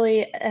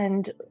silly.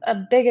 And a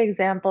big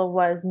example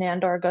was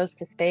Nandor Goes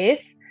to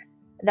Space.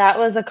 That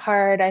was a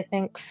card, I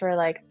think, for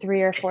like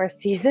 3 or 4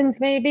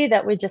 seasons maybe,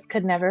 that we just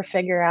could never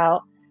figure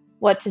out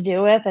what to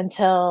do with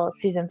until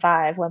season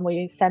 5, when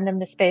we send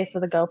him to space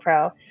with a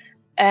GoPro.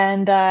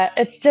 And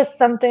it's just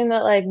something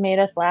that like made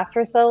us laugh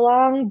for so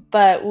long,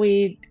 but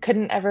we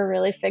couldn't ever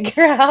really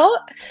figure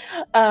out.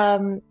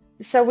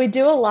 So we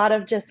do a lot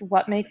of just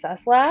what makes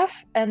us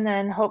laugh, and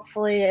then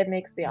hopefully it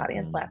makes the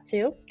audience laugh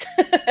too.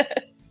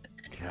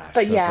 Gosh,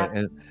 but so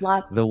yeah,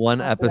 the one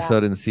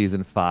episode in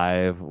season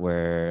 5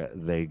 where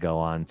they go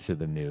on to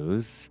the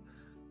news.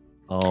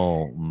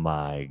 Oh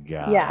my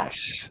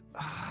gosh.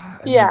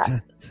 Yeah.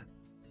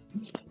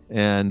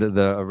 And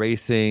the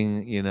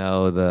erasing,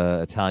 the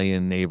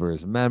Italian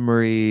neighbor's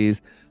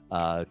memories,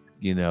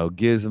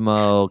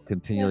 Gizmo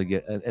continually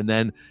get, and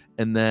then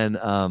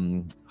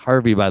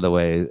Harvey, by the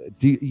way,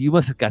 you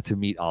must have got to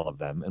meet all of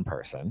them in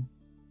person.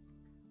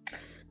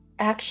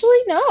 Actually,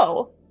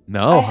 no.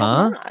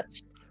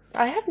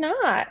 I have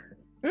not.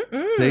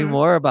 Say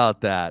more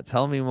about that.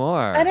 Tell me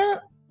more. I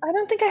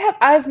don't think I have.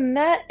 I've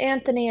met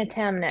Anthony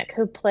Atamnik,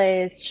 who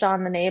plays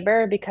Sean the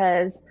neighbor,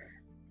 because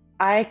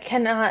I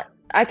cannot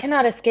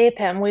escape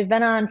him. We've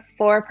been on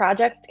 4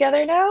 projects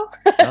together now.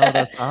 Oh,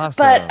 that's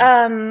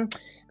awesome. But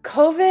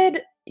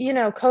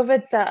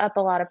COVID set up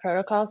a lot of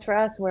protocols for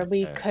us where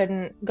we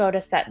couldn't go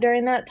to set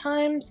during that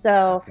time.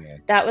 So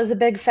that was a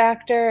big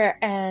factor.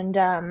 And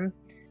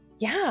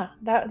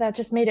that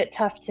just made it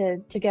tough to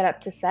get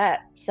up to set.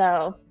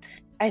 So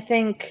I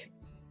think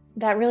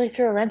that really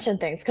threw a wrench in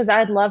things, because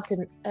I'd love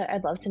to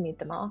meet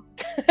them all.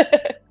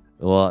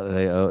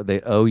 Well,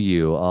 they owe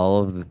you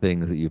all of the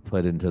things that you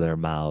put into their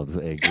mouths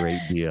a great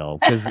deal.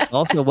 Because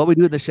also, what we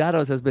do in the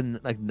shadows has been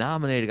like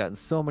nominated, gotten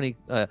so many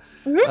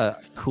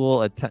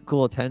cool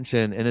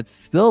attention, and it's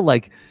still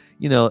like,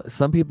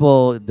 some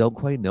people don't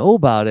quite know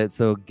about it.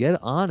 So get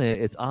on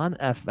it. It's on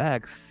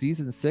FX.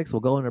 Season 6 will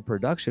go into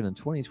production in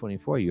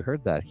 2024. You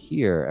heard that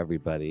here,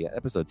 everybody.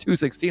 Episode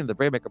 216 of the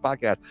BraveMaker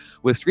podcast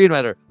with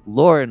screenwriter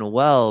Lauren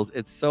Wells.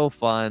 It's so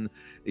fun.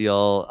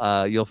 You'll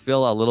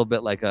feel a little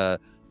bit like a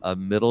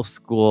middle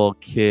school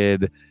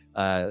kid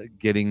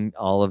getting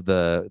all of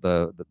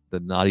the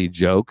naughty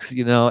jokes,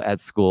 at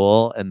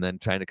school, and then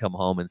trying to come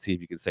home and see if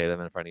you can say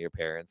them in front of your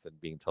parents and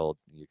being told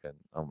you can.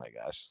 Oh my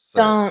gosh.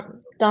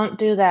 Don't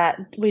do that.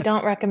 We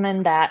don't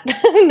recommend that.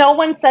 No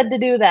one said to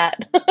do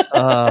that.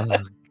 Oh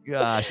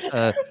gosh.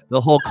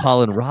 The whole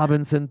Colin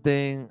Robinson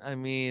thing. I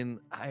mean,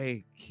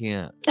 I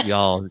can't.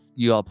 Y'all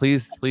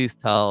please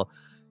tell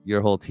your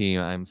whole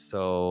team I'm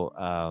so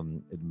I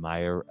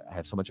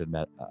have so much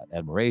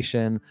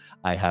admiration.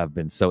 I have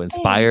been so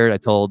inspired. I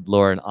told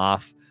Lauren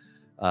off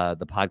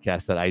the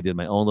podcast that I did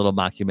my own little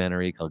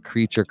mockumentary called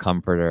Creature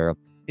Comforter,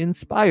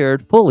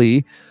 inspired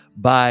fully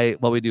by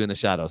what we do in the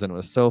shadows, and it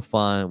was so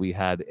fun. We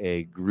had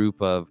a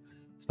group of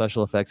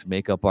special effects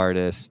makeup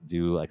artists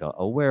do like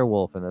a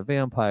werewolf and a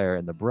vampire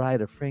and the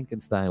Bride of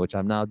Frankenstein, which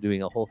I'm now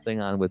doing a whole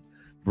thing on with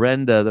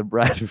Brenda, the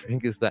Bride of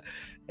Frankenstein,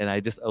 and I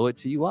just owe it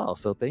to you all.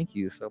 So thank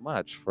you so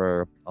much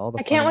for all the.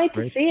 I can't wait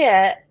to see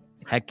it.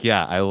 Heck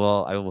yeah, I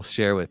will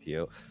share with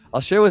you. I'll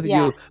share with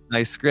you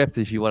my script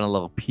if you want a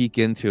little peek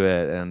into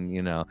it.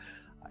 And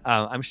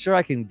I'm sure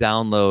I can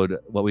download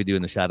what we do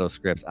in the shadow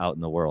scripts out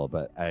in the world,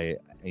 but I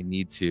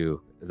need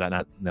to. Is that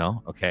not?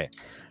 No. Okay.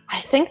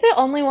 I think the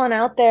only one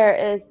out there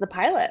is the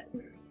pilot.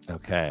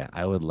 Okay,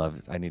 I would love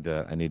it. I need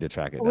to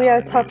track it down. We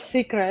are top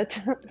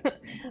secret.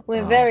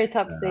 We're very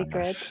top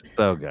secret.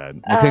 So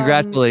good. Well,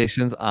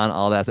 congratulations on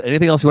all that. So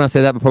anything else you want to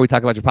say that before we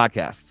talk about your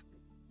podcast?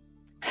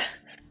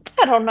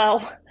 I don't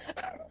know.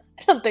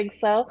 I don't think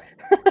so.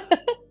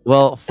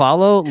 Well,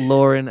 follow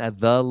Lauren at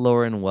the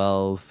Lauren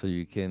Wells so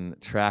you can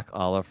track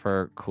all of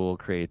her cool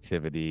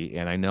creativity.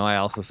 And I know I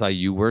also saw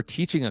you were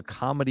teaching a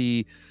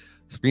comedy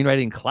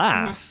screenwriting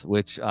class,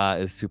 which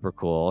is super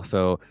cool.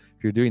 So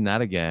if you're doing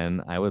that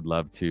again, I would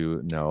love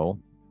to know.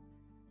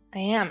 I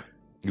am.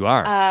 You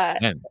are?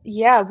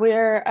 Yeah,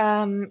 we're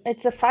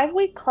it's a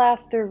 5-week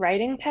class through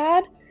Writing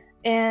Pad,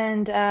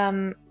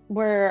 and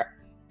we're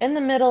in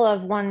the middle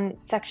of one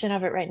section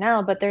of it right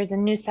now, but there's a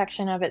new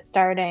section of it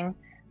starting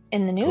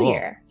in the new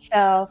year.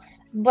 So,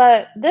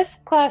 but this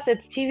class,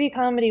 it's TV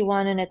Comedy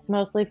 1, and it's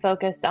mostly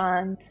focused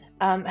on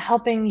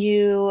helping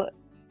you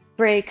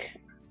break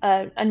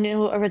a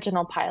new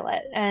original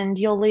pilot, and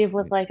you'll leave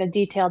with like a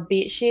detailed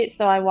beat sheet.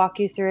 So I walk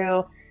you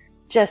through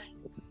just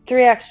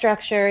 3-act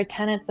structure,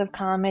 tenets of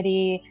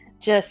comedy,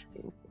 just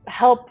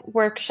help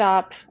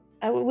workshop.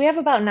 We have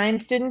about 9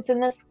 students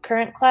in this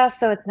current class,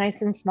 so it's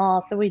nice and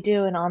small. So we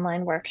do an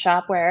online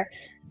workshop where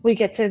we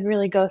get to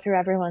really go through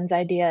everyone's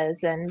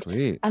ideas, and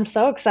Sweet. I'm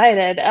so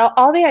excited.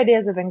 All the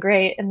ideas have been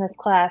great in this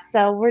class,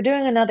 so we're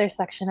doing another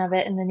section of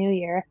it in the new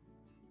year.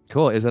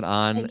 Cool. Is it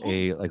on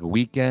a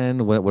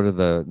weekend? What are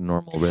the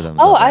normal rhythms?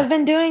 Oh, I've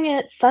been doing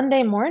it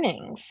Sunday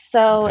mornings,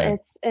 so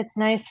it's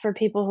nice for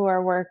people who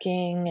are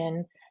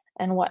working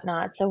and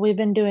whatnot. So we've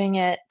been doing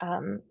it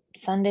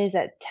Sundays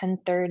at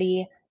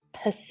 10:30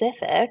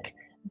 Pacific.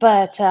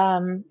 But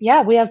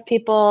yeah, we have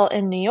people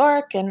in New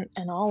York and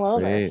all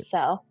over,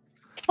 so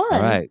it's fun.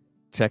 All right,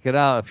 check it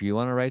out. If you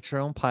want to write your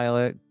own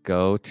pilot,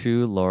 go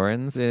to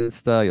Lauren's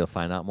Insta. You'll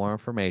find out more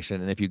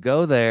information. And if you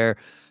go there,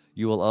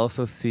 you will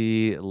also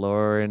see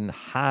Lauren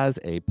has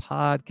a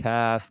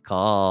podcast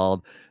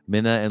called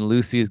Minna and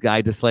Lucy's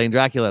Guide to Slaying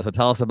Dracula. So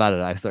tell us about it.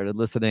 I started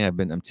listening.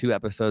 I'm 2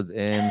 episodes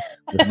in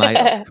with my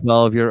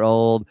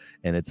 12-year-old,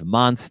 and it's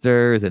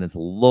monsters and it's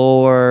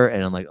lore.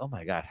 And I'm like, oh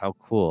my God, how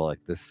cool. Like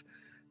this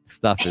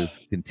stuff is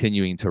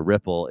continuing to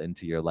ripple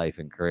into your life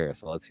and career.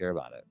 So let's hear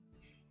about it.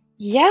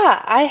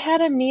 Yeah, I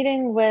had a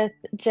meeting with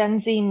Gen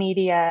Z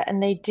Media,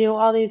 and they do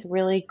all these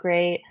really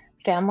great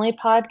family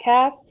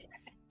podcasts.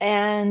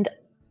 And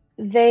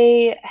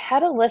they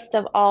had a list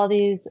of all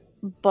these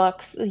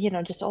books,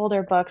 just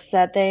older books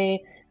that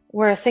they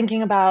were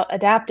thinking about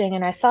adapting.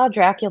 And I saw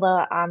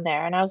Dracula on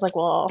there, and I was like,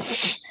 well,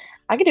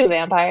 I could do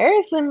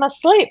vampires in my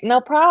sleep,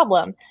 no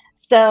problem.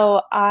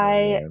 So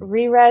I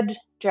reread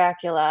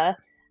Dracula.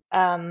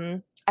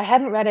 I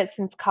hadn't read it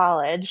since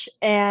college,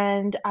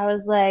 and I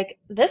was like,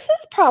 this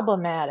is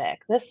problematic.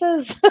 This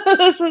is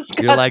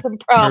You're like, some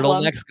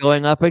problems. Turtlenecks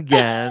going up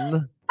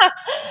again.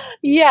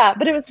 Yeah,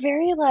 but it was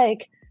very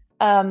like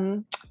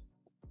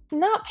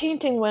not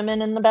painting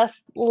women in the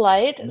best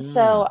light.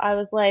 So I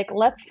was like,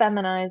 let's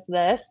feminize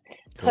this.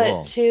 Cool.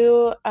 Put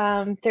 2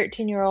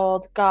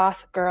 13-year-old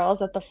goth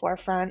girls at the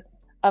forefront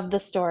of the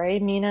story,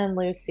 Mina and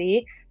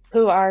Lucy,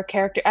 who are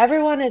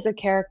everyone is a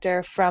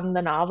character from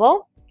the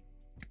novel.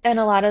 And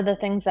a lot of the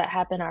things that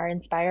happen are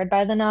inspired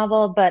by the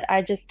novel, but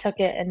I just took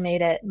it and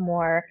made it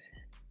more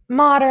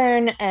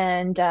modern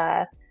and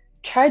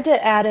tried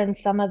to add in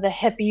some of the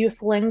hip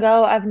youth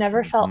lingo. I've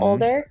never felt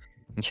older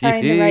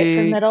trying to write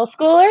for middle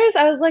schoolers.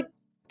 I was like,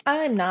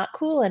 I'm not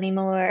cool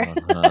anymore.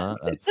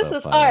 This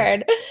is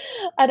hard.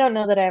 I don't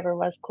know that I ever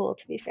was cool,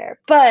 to be fair.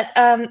 But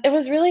it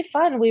was really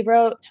fun. We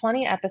wrote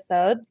 20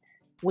 episodes.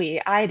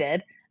 I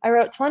did. I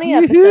wrote 20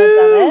 episodes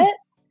of it.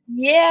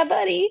 Yeah,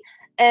 buddy.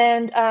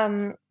 And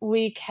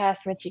we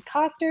cast Richie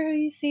Coster, who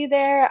you see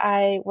there.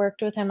 I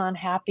worked with him on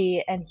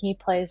Happy, and he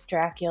plays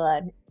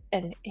Dracula.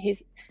 And he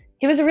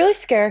was a really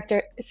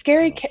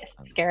scary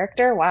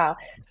character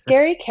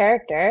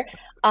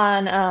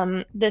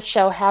on this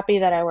show Happy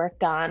that I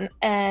worked on,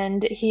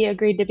 and he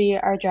agreed to be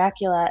our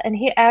Dracula. And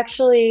he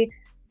actually,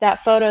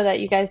 that photo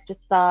that you guys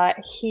just saw,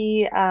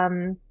 he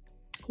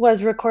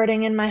was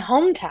recording in my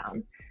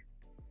hometown,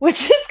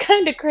 which is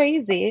kind of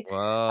crazy.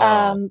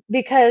 Wow.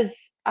 Because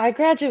I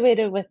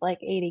graduated with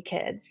like 80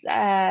 kids.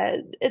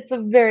 It's a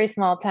very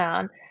small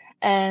town.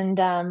 And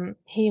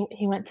he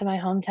went to my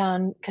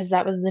hometown because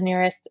that was the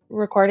nearest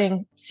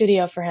recording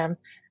studio for him.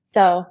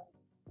 So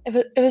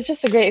it was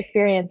just a great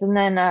experience. And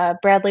then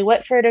Bradley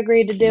Whitford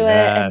agreed to do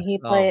it, and he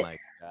played.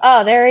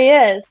 Oh, there he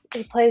is.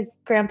 He plays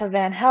Grandpa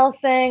Van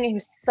Helsing. He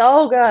was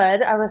so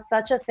good. I was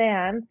such a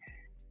fan.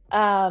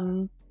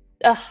 The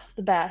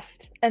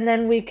best. And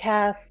then we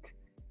cast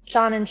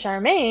Sean and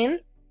Charmaine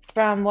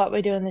from What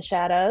We Do in the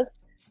Shadows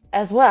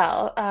as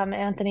well.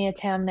 Anthony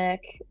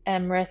Atamnik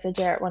and Marissa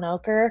Jarrett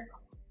Winokur.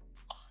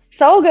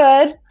 So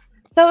good.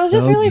 So it was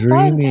just really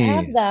fun to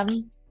have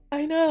them.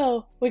 I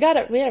know. We had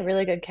a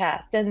really good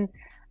cast. And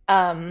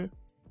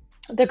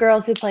the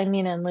girls who play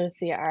Mina and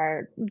Lucy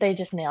they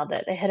just nailed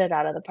it. They hit it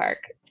out of the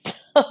park.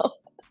 So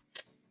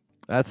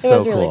That's It so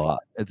was really cool.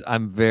 fun.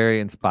 I'm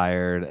very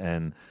inspired,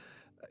 and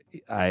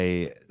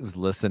I was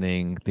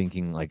listening,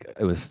 thinking like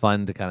it was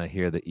fun to kind of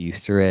hear the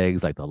Easter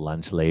eggs, like the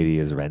lunch lady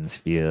is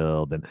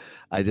Rensfield, and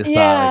I just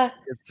thought like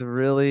Yeah. it's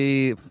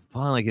really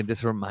fun. Like it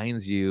just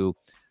reminds you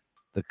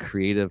the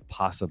creative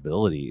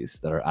possibilities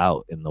that are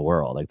out in the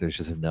world. Like there's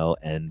just no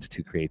end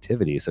to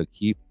creativity. So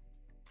keep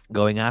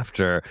going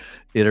after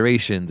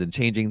iterations and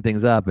changing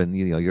things up, and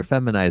you're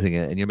feminizing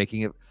it and you're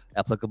making it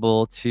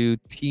applicable to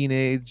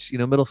teenage,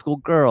 middle school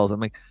girls. I'm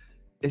like,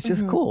 it's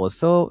just Mhm. cool. It's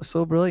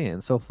so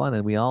brilliant, so fun.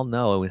 And we all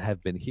know and we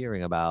have been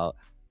hearing about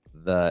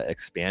the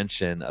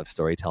expansion of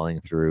storytelling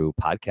through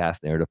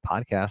podcast, narrative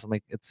podcasts. I'm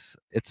like, it's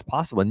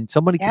possible. And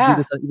somebody could do Yeah.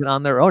 this even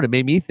on their own. It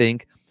made me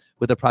think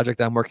with the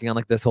project I'm working on,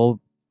 like this whole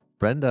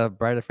Brenda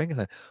Bride of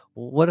Frankenstein.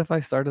 What if I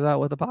started out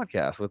with a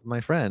podcast with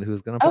my friend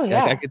who's gonna Oh, I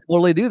yeah. could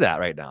totally do that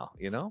right now,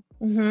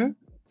 Mhm.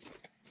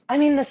 I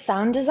mean, the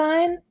sound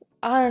design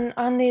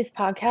on these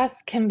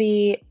podcasts can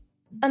be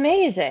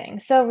amazing.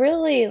 So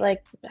really,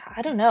 like,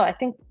 I don't know, I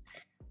think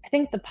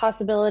the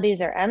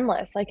possibilities are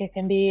endless. Like, it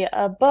can be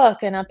a book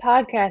and a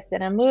podcast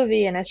and a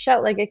movie and a show.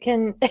 Like, it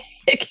can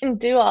it can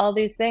do all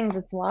these things.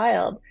 It's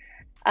wild.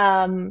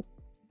 Um,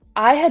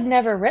 I had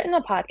never written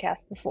a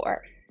podcast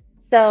before.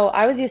 So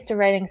I was used to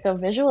writing so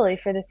visually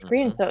for the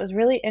screen. Mhm, So it was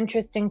really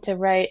interesting to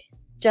write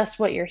just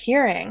what you're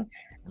hearing.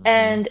 mhm,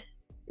 And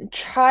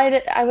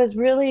I was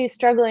really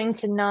struggling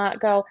to not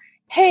go,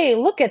 "Hey,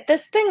 look at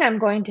this thing I'm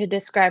going to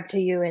describe to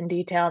you in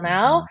detail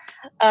now."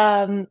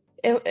 mhm.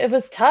 It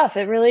was tough.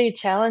 It really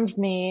challenged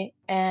me,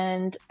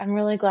 and I'm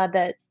really glad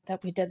that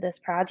we did this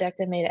project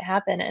and made it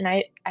happen, and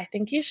I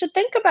think you should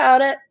think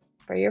about it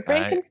for your I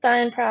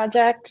Frankenstein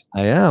project.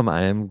 I am.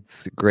 I am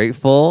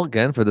grateful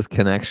again for this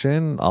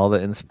connection, all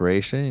the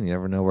inspiration. You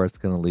never know where it's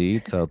going to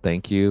lead. So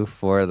thank you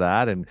for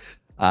that. And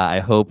I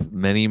hope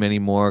many, many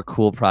more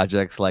cool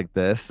projects like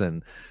this.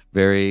 And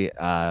very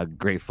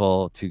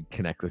grateful to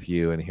connect with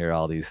you and hear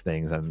all these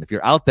things. And if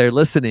you're out there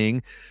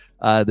listening,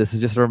 this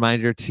is just a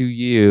reminder to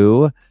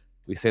you.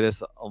 We say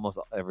this almost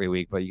every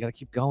week, but you got to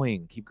keep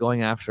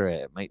going after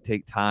it. It might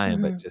take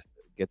time, but Mhm. just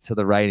get to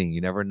the writing.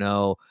 You never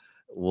know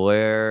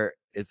where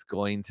it's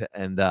going to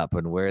end up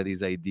and where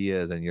these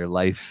ideas and your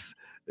life's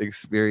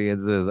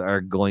experiences are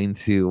going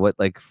to, what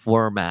like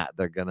format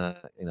they're gonna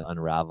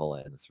unravel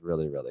in. It's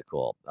really, really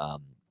cool.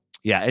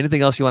 Yeah,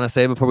 anything else you want to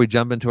say before we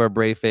jump into our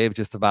Brave Fave,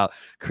 just about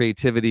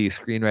creativity,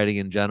 screenwriting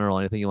in general?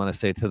 Anything you want to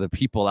say to the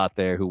people out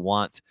there who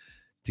want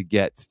to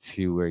get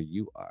to where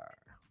you are?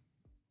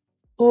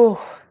 Ooh,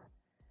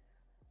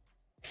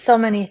 so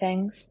many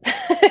things.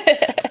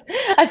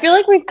 I feel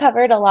like we've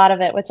covered a lot of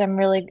it, which I'm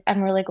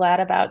really glad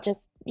about.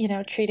 Just,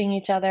 treating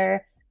each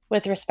other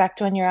with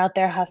respect when you're out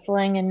there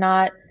hustling and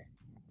not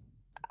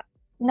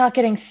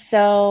getting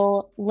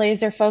so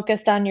laser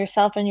focused on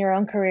yourself and your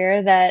own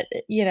career that,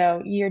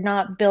 you're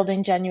not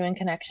building genuine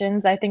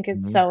connections. I think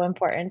it's Mhm. so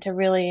important to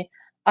really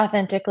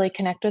authentically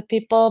connect with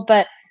people,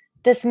 but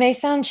this may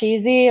sound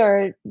cheesy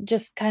or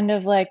just kind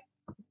of like,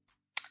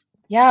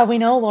 "Yeah, we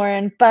know,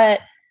 Lauren,"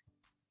 but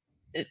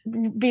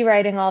be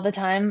writing all the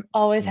time.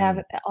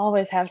 Mm.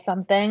 Always have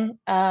something,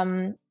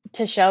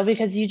 to show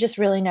because you just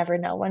really never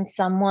know when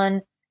someone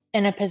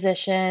in a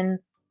position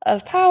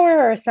of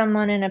power or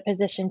someone in a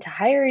position to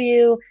hire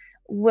you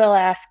will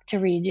ask to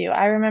read you.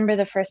 I remember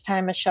the first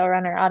time a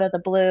showrunner out of the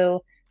blue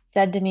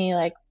said to me,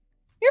 like,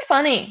 "You're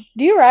funny.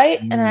 Do you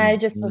write?" And I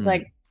Mm, just was mm.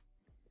 like,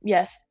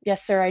 "Yes.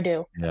 Yes, sir, I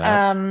do." Yep.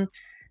 Um,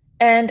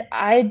 and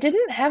I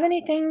didn't have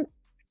anything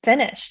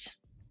finished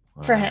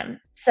for Wow.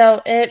 him.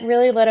 So it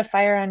really lit a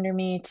fire under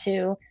me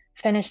to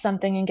finish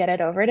something and get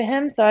it over to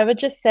him. So I would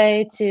just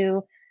say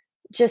to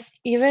just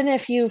even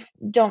if you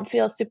don't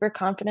feel super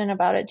confident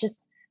about it,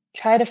 just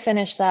try to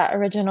finish that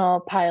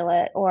original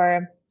pilot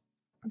or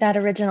that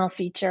original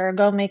feature,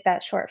 go make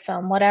that short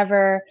film,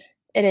 whatever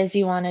it is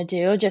you want to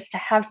do, just to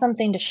have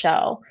something to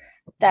show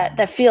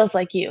that feels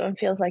like you and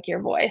feels like your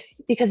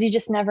voice because you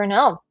just never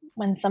know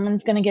when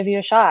someone's going to give you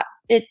a shot.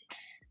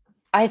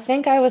 I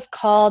think I was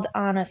called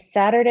on a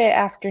Saturday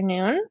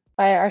afternoon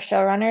by our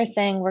showrunner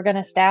saying, "We're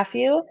gonna staff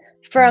you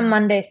for a Mm.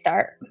 Monday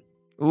start."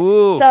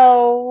 Ooh.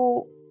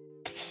 So,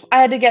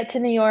 I had to get to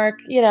New York,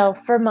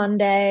 for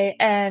Monday,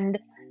 and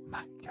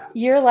My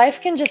your gosh.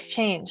 life can just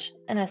change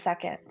in a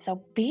second,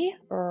 so be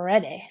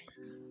ready.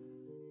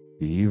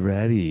 Be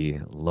ready,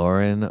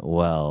 Lauren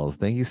Wells.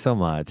 Thank you so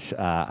much.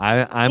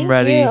 I'm Thank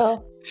ready.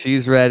 you.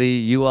 She's ready.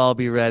 You all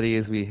be ready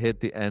as we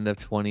hit the end of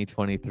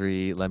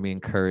 2023. Let me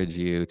encourage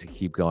you to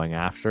keep going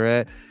after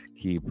it.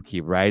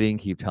 Keep writing.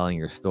 Keep telling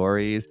your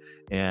stories,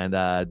 and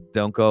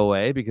don't go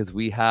away because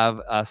we have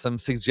some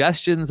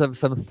suggestions of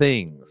some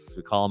things.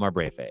 We call them our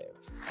Brave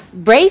Faves.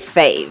 Brave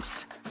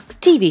Faves.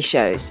 TV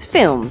shows,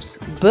 films,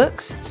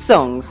 books,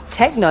 songs,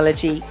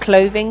 technology,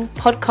 clothing,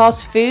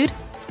 podcast, food,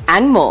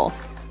 and more.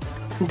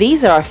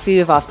 These are a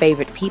few of our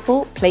favorite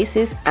people,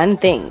 places, and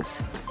things.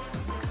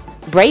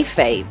 Brave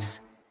Faves.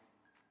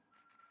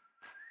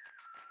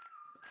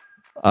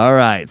 All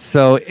right.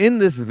 So in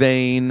this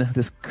vein,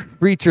 this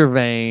creature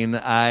vein,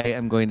 I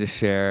am going to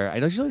share. I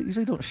know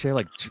usually don't share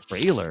like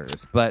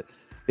trailers, but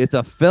It's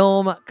a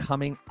film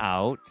coming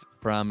out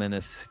from an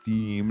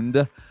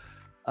esteemed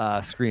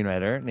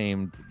screenwriter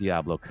named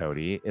Diablo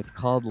Cody. It's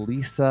called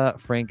Lisa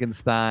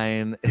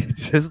Frankenstein. It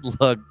just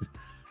looked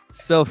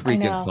so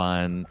freaking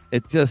fun.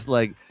 It just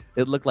like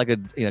it looked like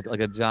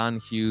a John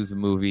Hughes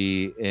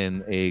movie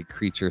in a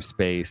creature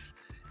space,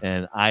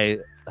 and I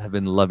have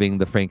been loving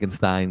the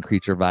Frankenstein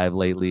creature vibe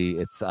lately.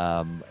 It's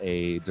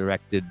a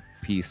directed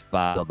piece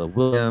by Zelda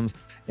Williams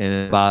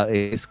and about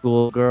a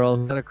schoolgirl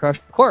who's gonna crush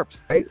a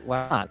corpse, right?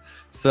 Why not?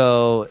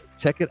 So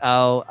check it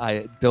out.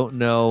 I don't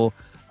know.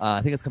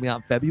 I think it's coming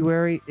out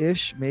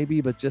February-ish,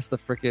 maybe, but just the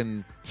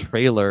freaking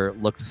trailer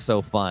looked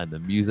so fun. The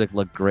music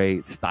looked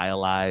great,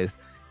 stylized,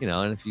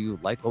 and if you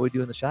like What We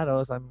Do in the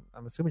Shadows, I'm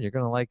assuming you're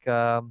gonna like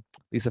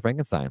Lisa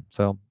Frankenstein.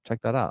 So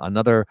check that out.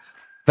 Another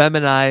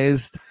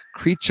feminized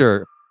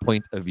creature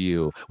point of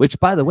view, which,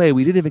 by the way,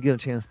 we didn't even get a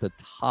chance to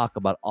talk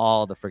about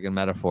all the freaking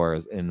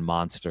metaphors in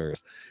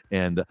monsters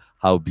and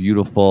how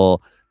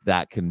beautiful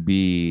that can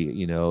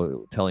be,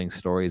 telling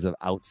stories of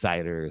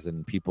outsiders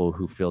and people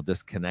who feel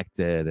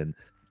disconnected and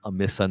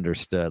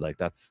misunderstood. Like,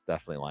 that's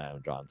definitely why I'm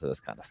drawn to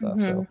this kind of stuff.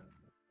 So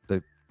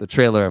the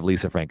trailer of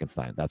Lisa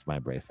Frankenstein, that's my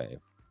brave fave.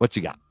 What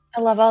you got? I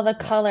love all the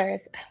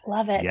colors. I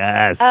love it.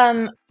 Yes.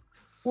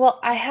 Well,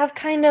 I have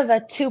kind of a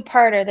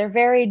two-parter. They're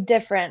very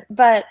different,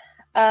 but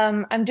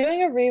I'm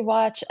doing a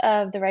rewatch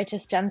of The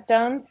Righteous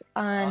Gemstones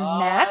on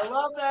Max. I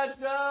love that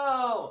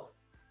show.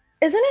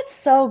 Isn't it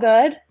so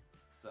good?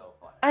 So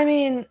fun. I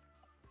mean,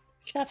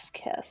 chef's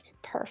kiss.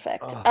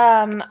 Perfect. Oh.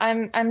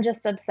 I'm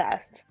just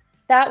obsessed.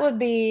 That would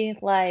be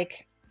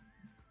like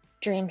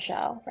dream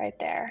show right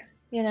there,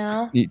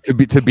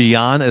 To be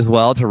on as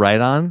well, to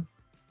write on?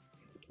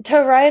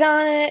 To write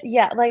on it,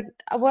 yeah. Like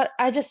I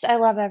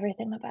love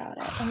everything about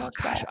it. I'm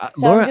obsessed. Gosh,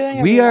 so Laura, I'm doing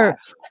a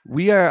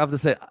we are of the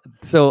same.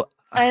 So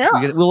I know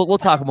we'll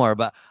talk more,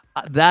 but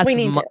that's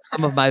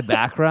some of my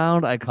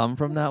background. I come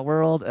from that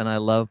world, and I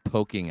love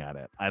poking at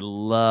it. I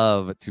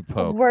love to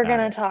poke. We're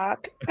gonna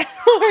talk.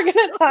 We're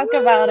gonna talk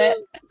about it.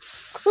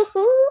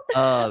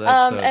 Oh,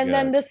 that's so and good.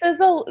 then this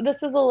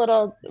is a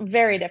little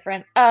very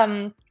different.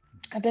 I've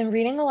been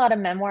reading a lot of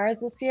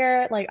memoirs this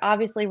year. Like,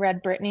 obviously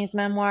read Brittany's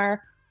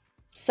memoir.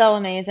 So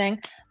amazing.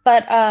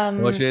 But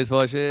Wishes.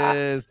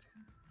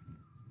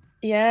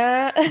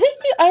 Yeah.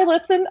 I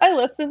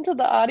listened to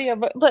the audio,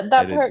 but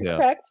that part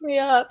cracked me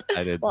up.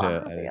 I did too.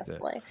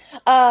 Obviously.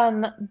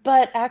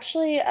 But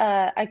actually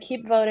I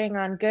keep voting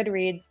on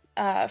Goodreads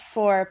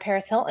for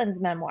Paris Hilton's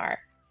memoir.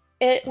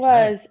 It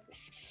was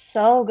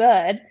so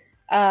good.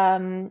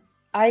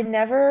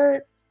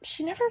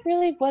 She never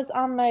really was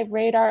on my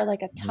radar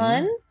like a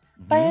ton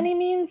by any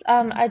means.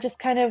 I just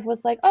kind of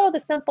was like, oh,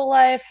 The Simple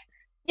Life.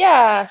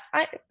 Yeah,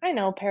 I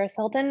know Paris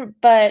Hilton,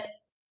 but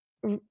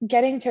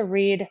getting to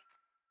read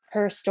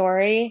her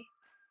story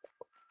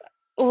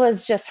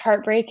was just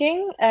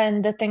heartbreaking,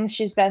 and the things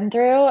she's been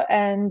through,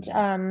 and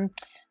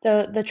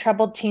the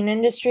troubled teen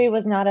industry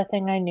was not a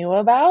thing I knew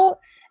about.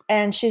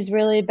 And she's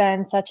really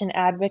been such an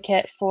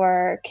advocate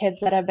for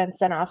kids that have been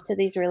sent off to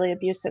these really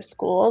abusive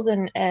schools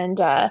and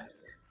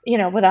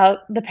without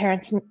the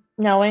parents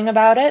knowing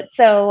about it.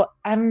 So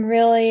I'm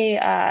really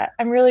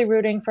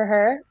rooting for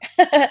her.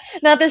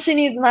 Not that she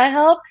needs my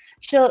help.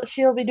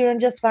 She'll be doing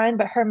just fine,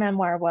 but her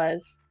memoir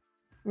was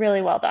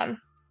really well done.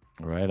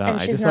 Right on. And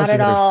I she's just not saw she at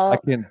had her all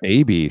second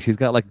baby. She's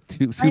got like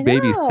two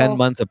babies 10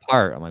 months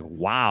apart. I'm like,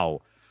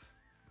 wow.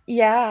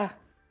 Yeah.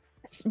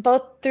 It's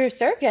both through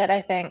Circuit,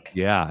 I think.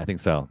 Yeah, I think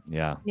so.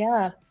 Yeah.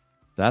 Yeah.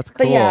 That's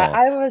cool. But yeah,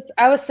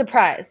 I was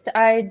surprised.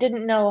 I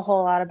didn't know a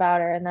whole lot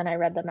about her, and then I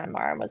read the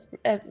memoir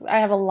and I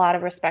have a lot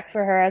of respect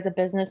for her as a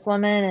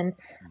businesswoman,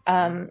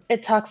 and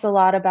it talks a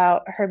lot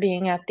about her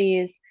being at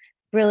these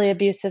really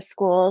abusive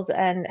schools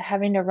and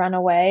having to run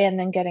away and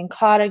then getting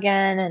caught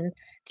again, and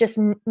just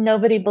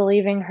nobody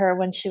believing her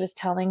when she was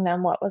telling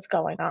them what was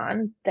going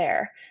on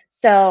there.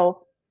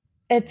 So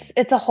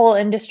it's a whole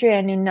industry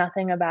I knew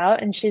nothing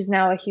about, and she's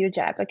now a huge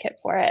advocate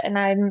for it, and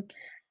I'm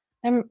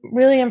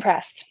really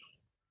impressed.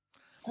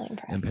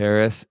 And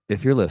Paris,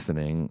 if you're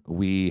listening,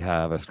 we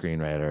have a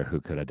screenwriter who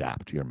could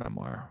adapt your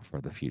memoir for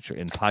the future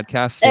in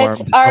podcast form.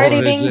 It's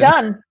already being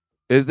done.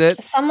 Is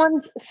it?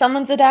 Someone's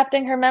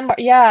adapting her memoir.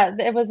 Yeah,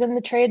 it was in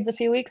the trades a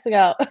few weeks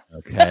ago.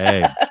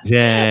 Okay.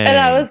 Dang. And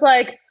I was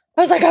like,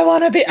 I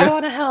want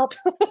to help.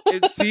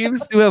 It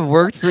seems to have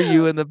worked for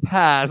you in the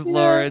past,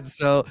 Lauren.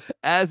 So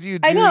as you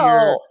do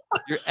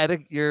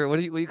your what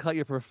do you call it?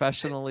 Your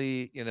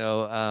professionally,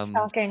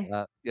 stalking.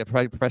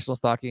 Professional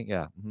stalking.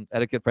 Yeah.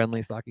 Etiquette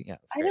friendly stalking. Yeah.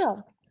 I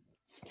know.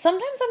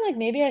 Sometimes I'm like,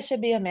 maybe I should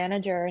be a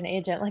manager or an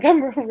agent. Like,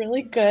 I'm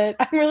really good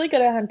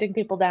at hunting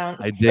people down.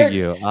 I dig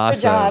you.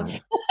 Awesome.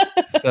 Jobs.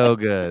 So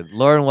good.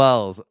 Lauren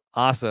Wells.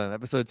 Awesome.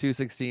 Episode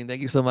 216.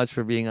 Thank you so much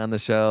for being on the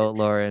show,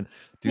 Lauren.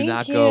 Do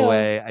not go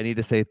away. I need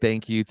to say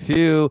thank you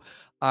to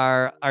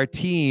our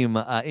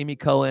team, Amy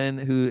Cohen,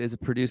 who is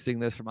producing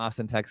this from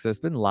Austin, Texas,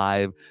 been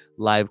live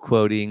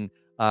quoting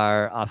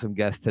our awesome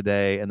guest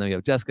today. And then we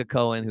have Jessica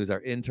Cohen, who's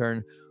our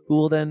intern, who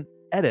will then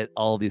edit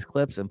all of these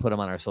clips and put them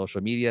on our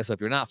social media. So if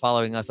you're not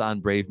following us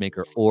on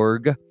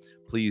BraveMaker.org,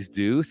 please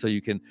do, so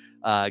you can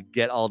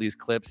get all these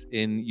clips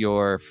in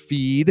your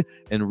feed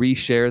and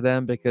reshare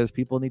them, because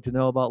people need to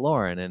know about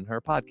Lauren and her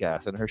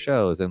podcast and her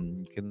shows,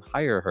 and you can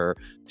hire her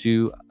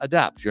to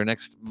adapt your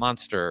next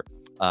monster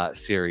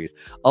series.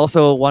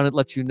 Also wanted to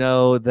let you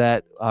know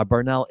that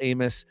Barnell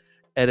Amos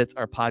edits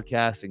our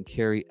podcast and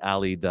Carrie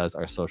Alley does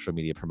our social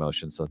media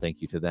promotion. So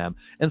thank you to them.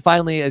 And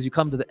finally, as you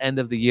come to the end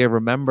of the year,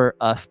 remember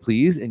us,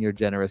 please, in your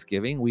generous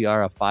giving. We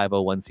are a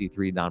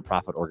 501c3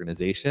 nonprofit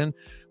organization,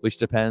 which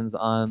depends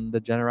on the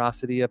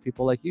generosity of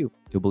people like you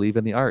who believe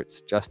in the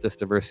arts. Justice,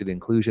 diversity,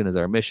 inclusion is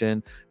our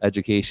mission: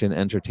 education,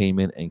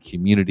 entertainment, and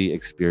community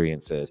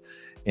experiences.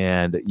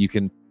 And you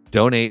can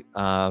donate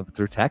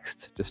through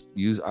text. Just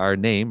use our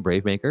name,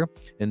 BraveMaker,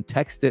 and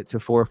text it to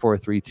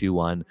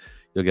 44321.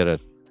 You'll get a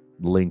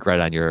link right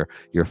on your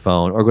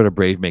phone, or go to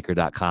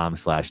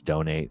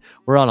bravemaker.com/donate.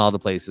 We're on all the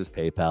places: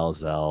 PayPal,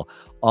 Zelle,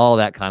 all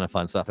that kind of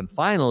fun stuff. And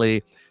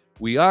finally,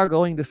 we are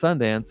going to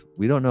Sundance.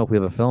 We don't know if we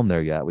have a film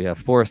there yet. We have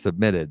 4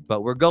 submitted,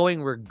 but we're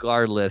going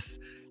regardless.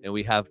 And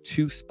we have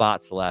 2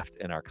 spots left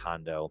in our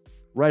condo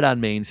right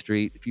on Main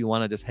Street. If you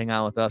want to just hang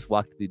out with us,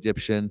 walk to the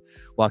Egyptian,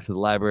 walk to the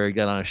library,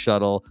 get on a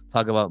shuttle,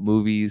 talk about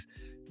movies,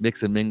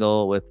 mix and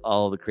mingle with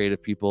all the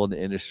creative people in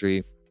the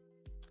industry.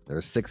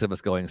 There's 6 of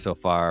us going so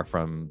far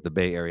from the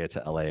Bay Area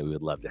to LA. We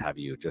would love to have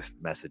you. Just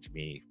message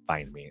me,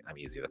 find me. I'm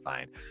easy to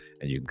find,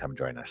 and you can come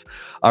join us.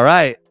 All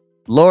right,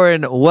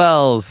 Lauren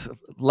Wells,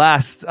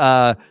 last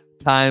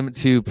time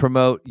to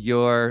promote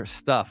your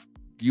stuff.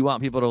 You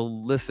want people to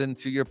listen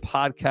to your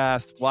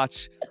podcast,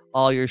 watch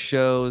all your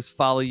shows,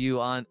 follow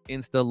you on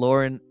Insta, the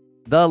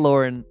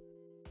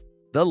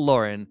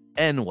Lauren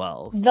N.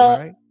 Wells.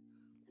 Right?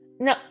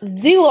 No,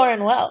 the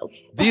Lauren Wells.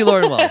 The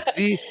Lauren Wells.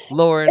 The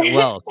Lauren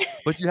Wells.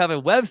 But you have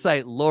a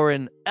website,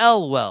 Lauren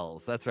L.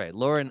 Wells. That's right.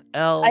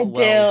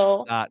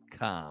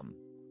 LaurenLWells.com.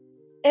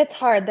 It's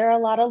hard. There are a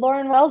lot of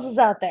Lauren Wellses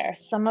out there.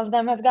 Some of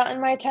them have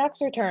gotten my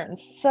tax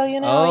returns. So,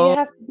 you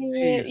have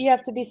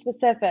to be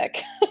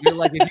specific. You're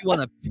like, if you want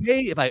to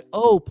pay, if I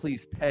owe,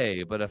 please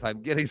pay. But if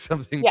I'm getting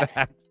something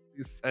back,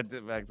 you send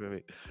it back to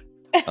me.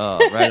 Oh,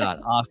 right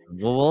on. Awesome.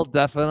 Well, we'll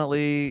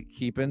definitely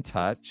keep in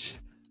touch.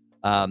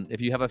 If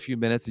you have a few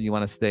minutes and you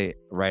want to stay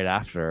right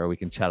after, we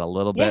can chat a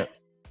little bit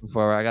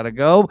before I got to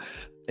go.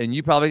 And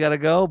you probably got to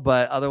go,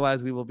 but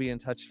otherwise we will be in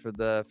touch for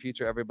the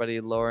future. Everybody,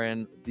 the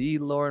Lauren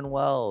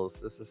Wells.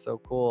 This is so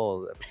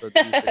cool. Episode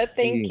 216.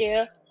 Thank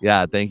you.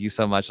 Yeah, thank you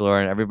so much,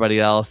 Lauren. Everybody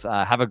else,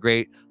 have a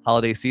great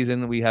holiday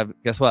season.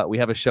 Guess what? We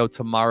have a show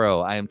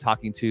tomorrow. I am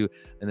talking to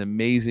an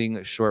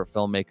amazing short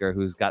filmmaker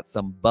who's got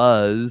some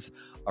buzz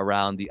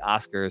around the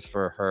Oscars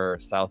for her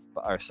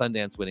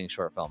Sundance winning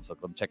short film. So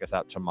come check us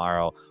out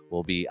tomorrow.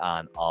 We'll be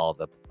on all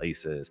the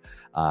places.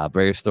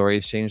 Brave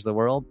stories change the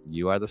world.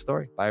 You are the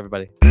story. Bye,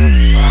 everybody.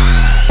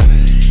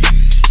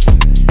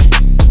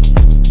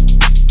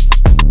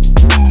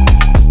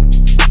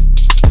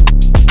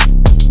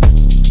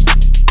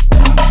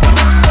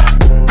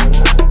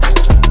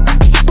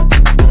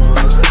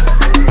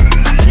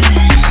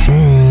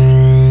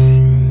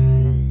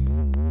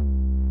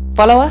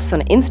 Follow us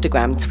on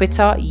Instagram,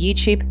 Twitter,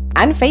 YouTube,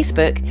 and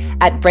Facebook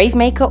at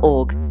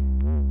BraveMaker.org.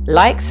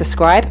 Like,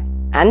 subscribe,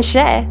 and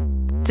share.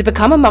 To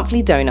become a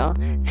monthly donor,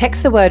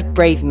 text the word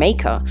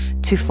BraveMaker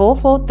to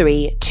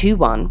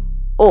 44321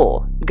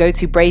 or go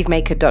to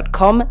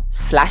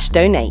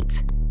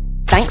bravemaker.com/donate.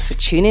 Thanks for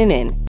tuning in.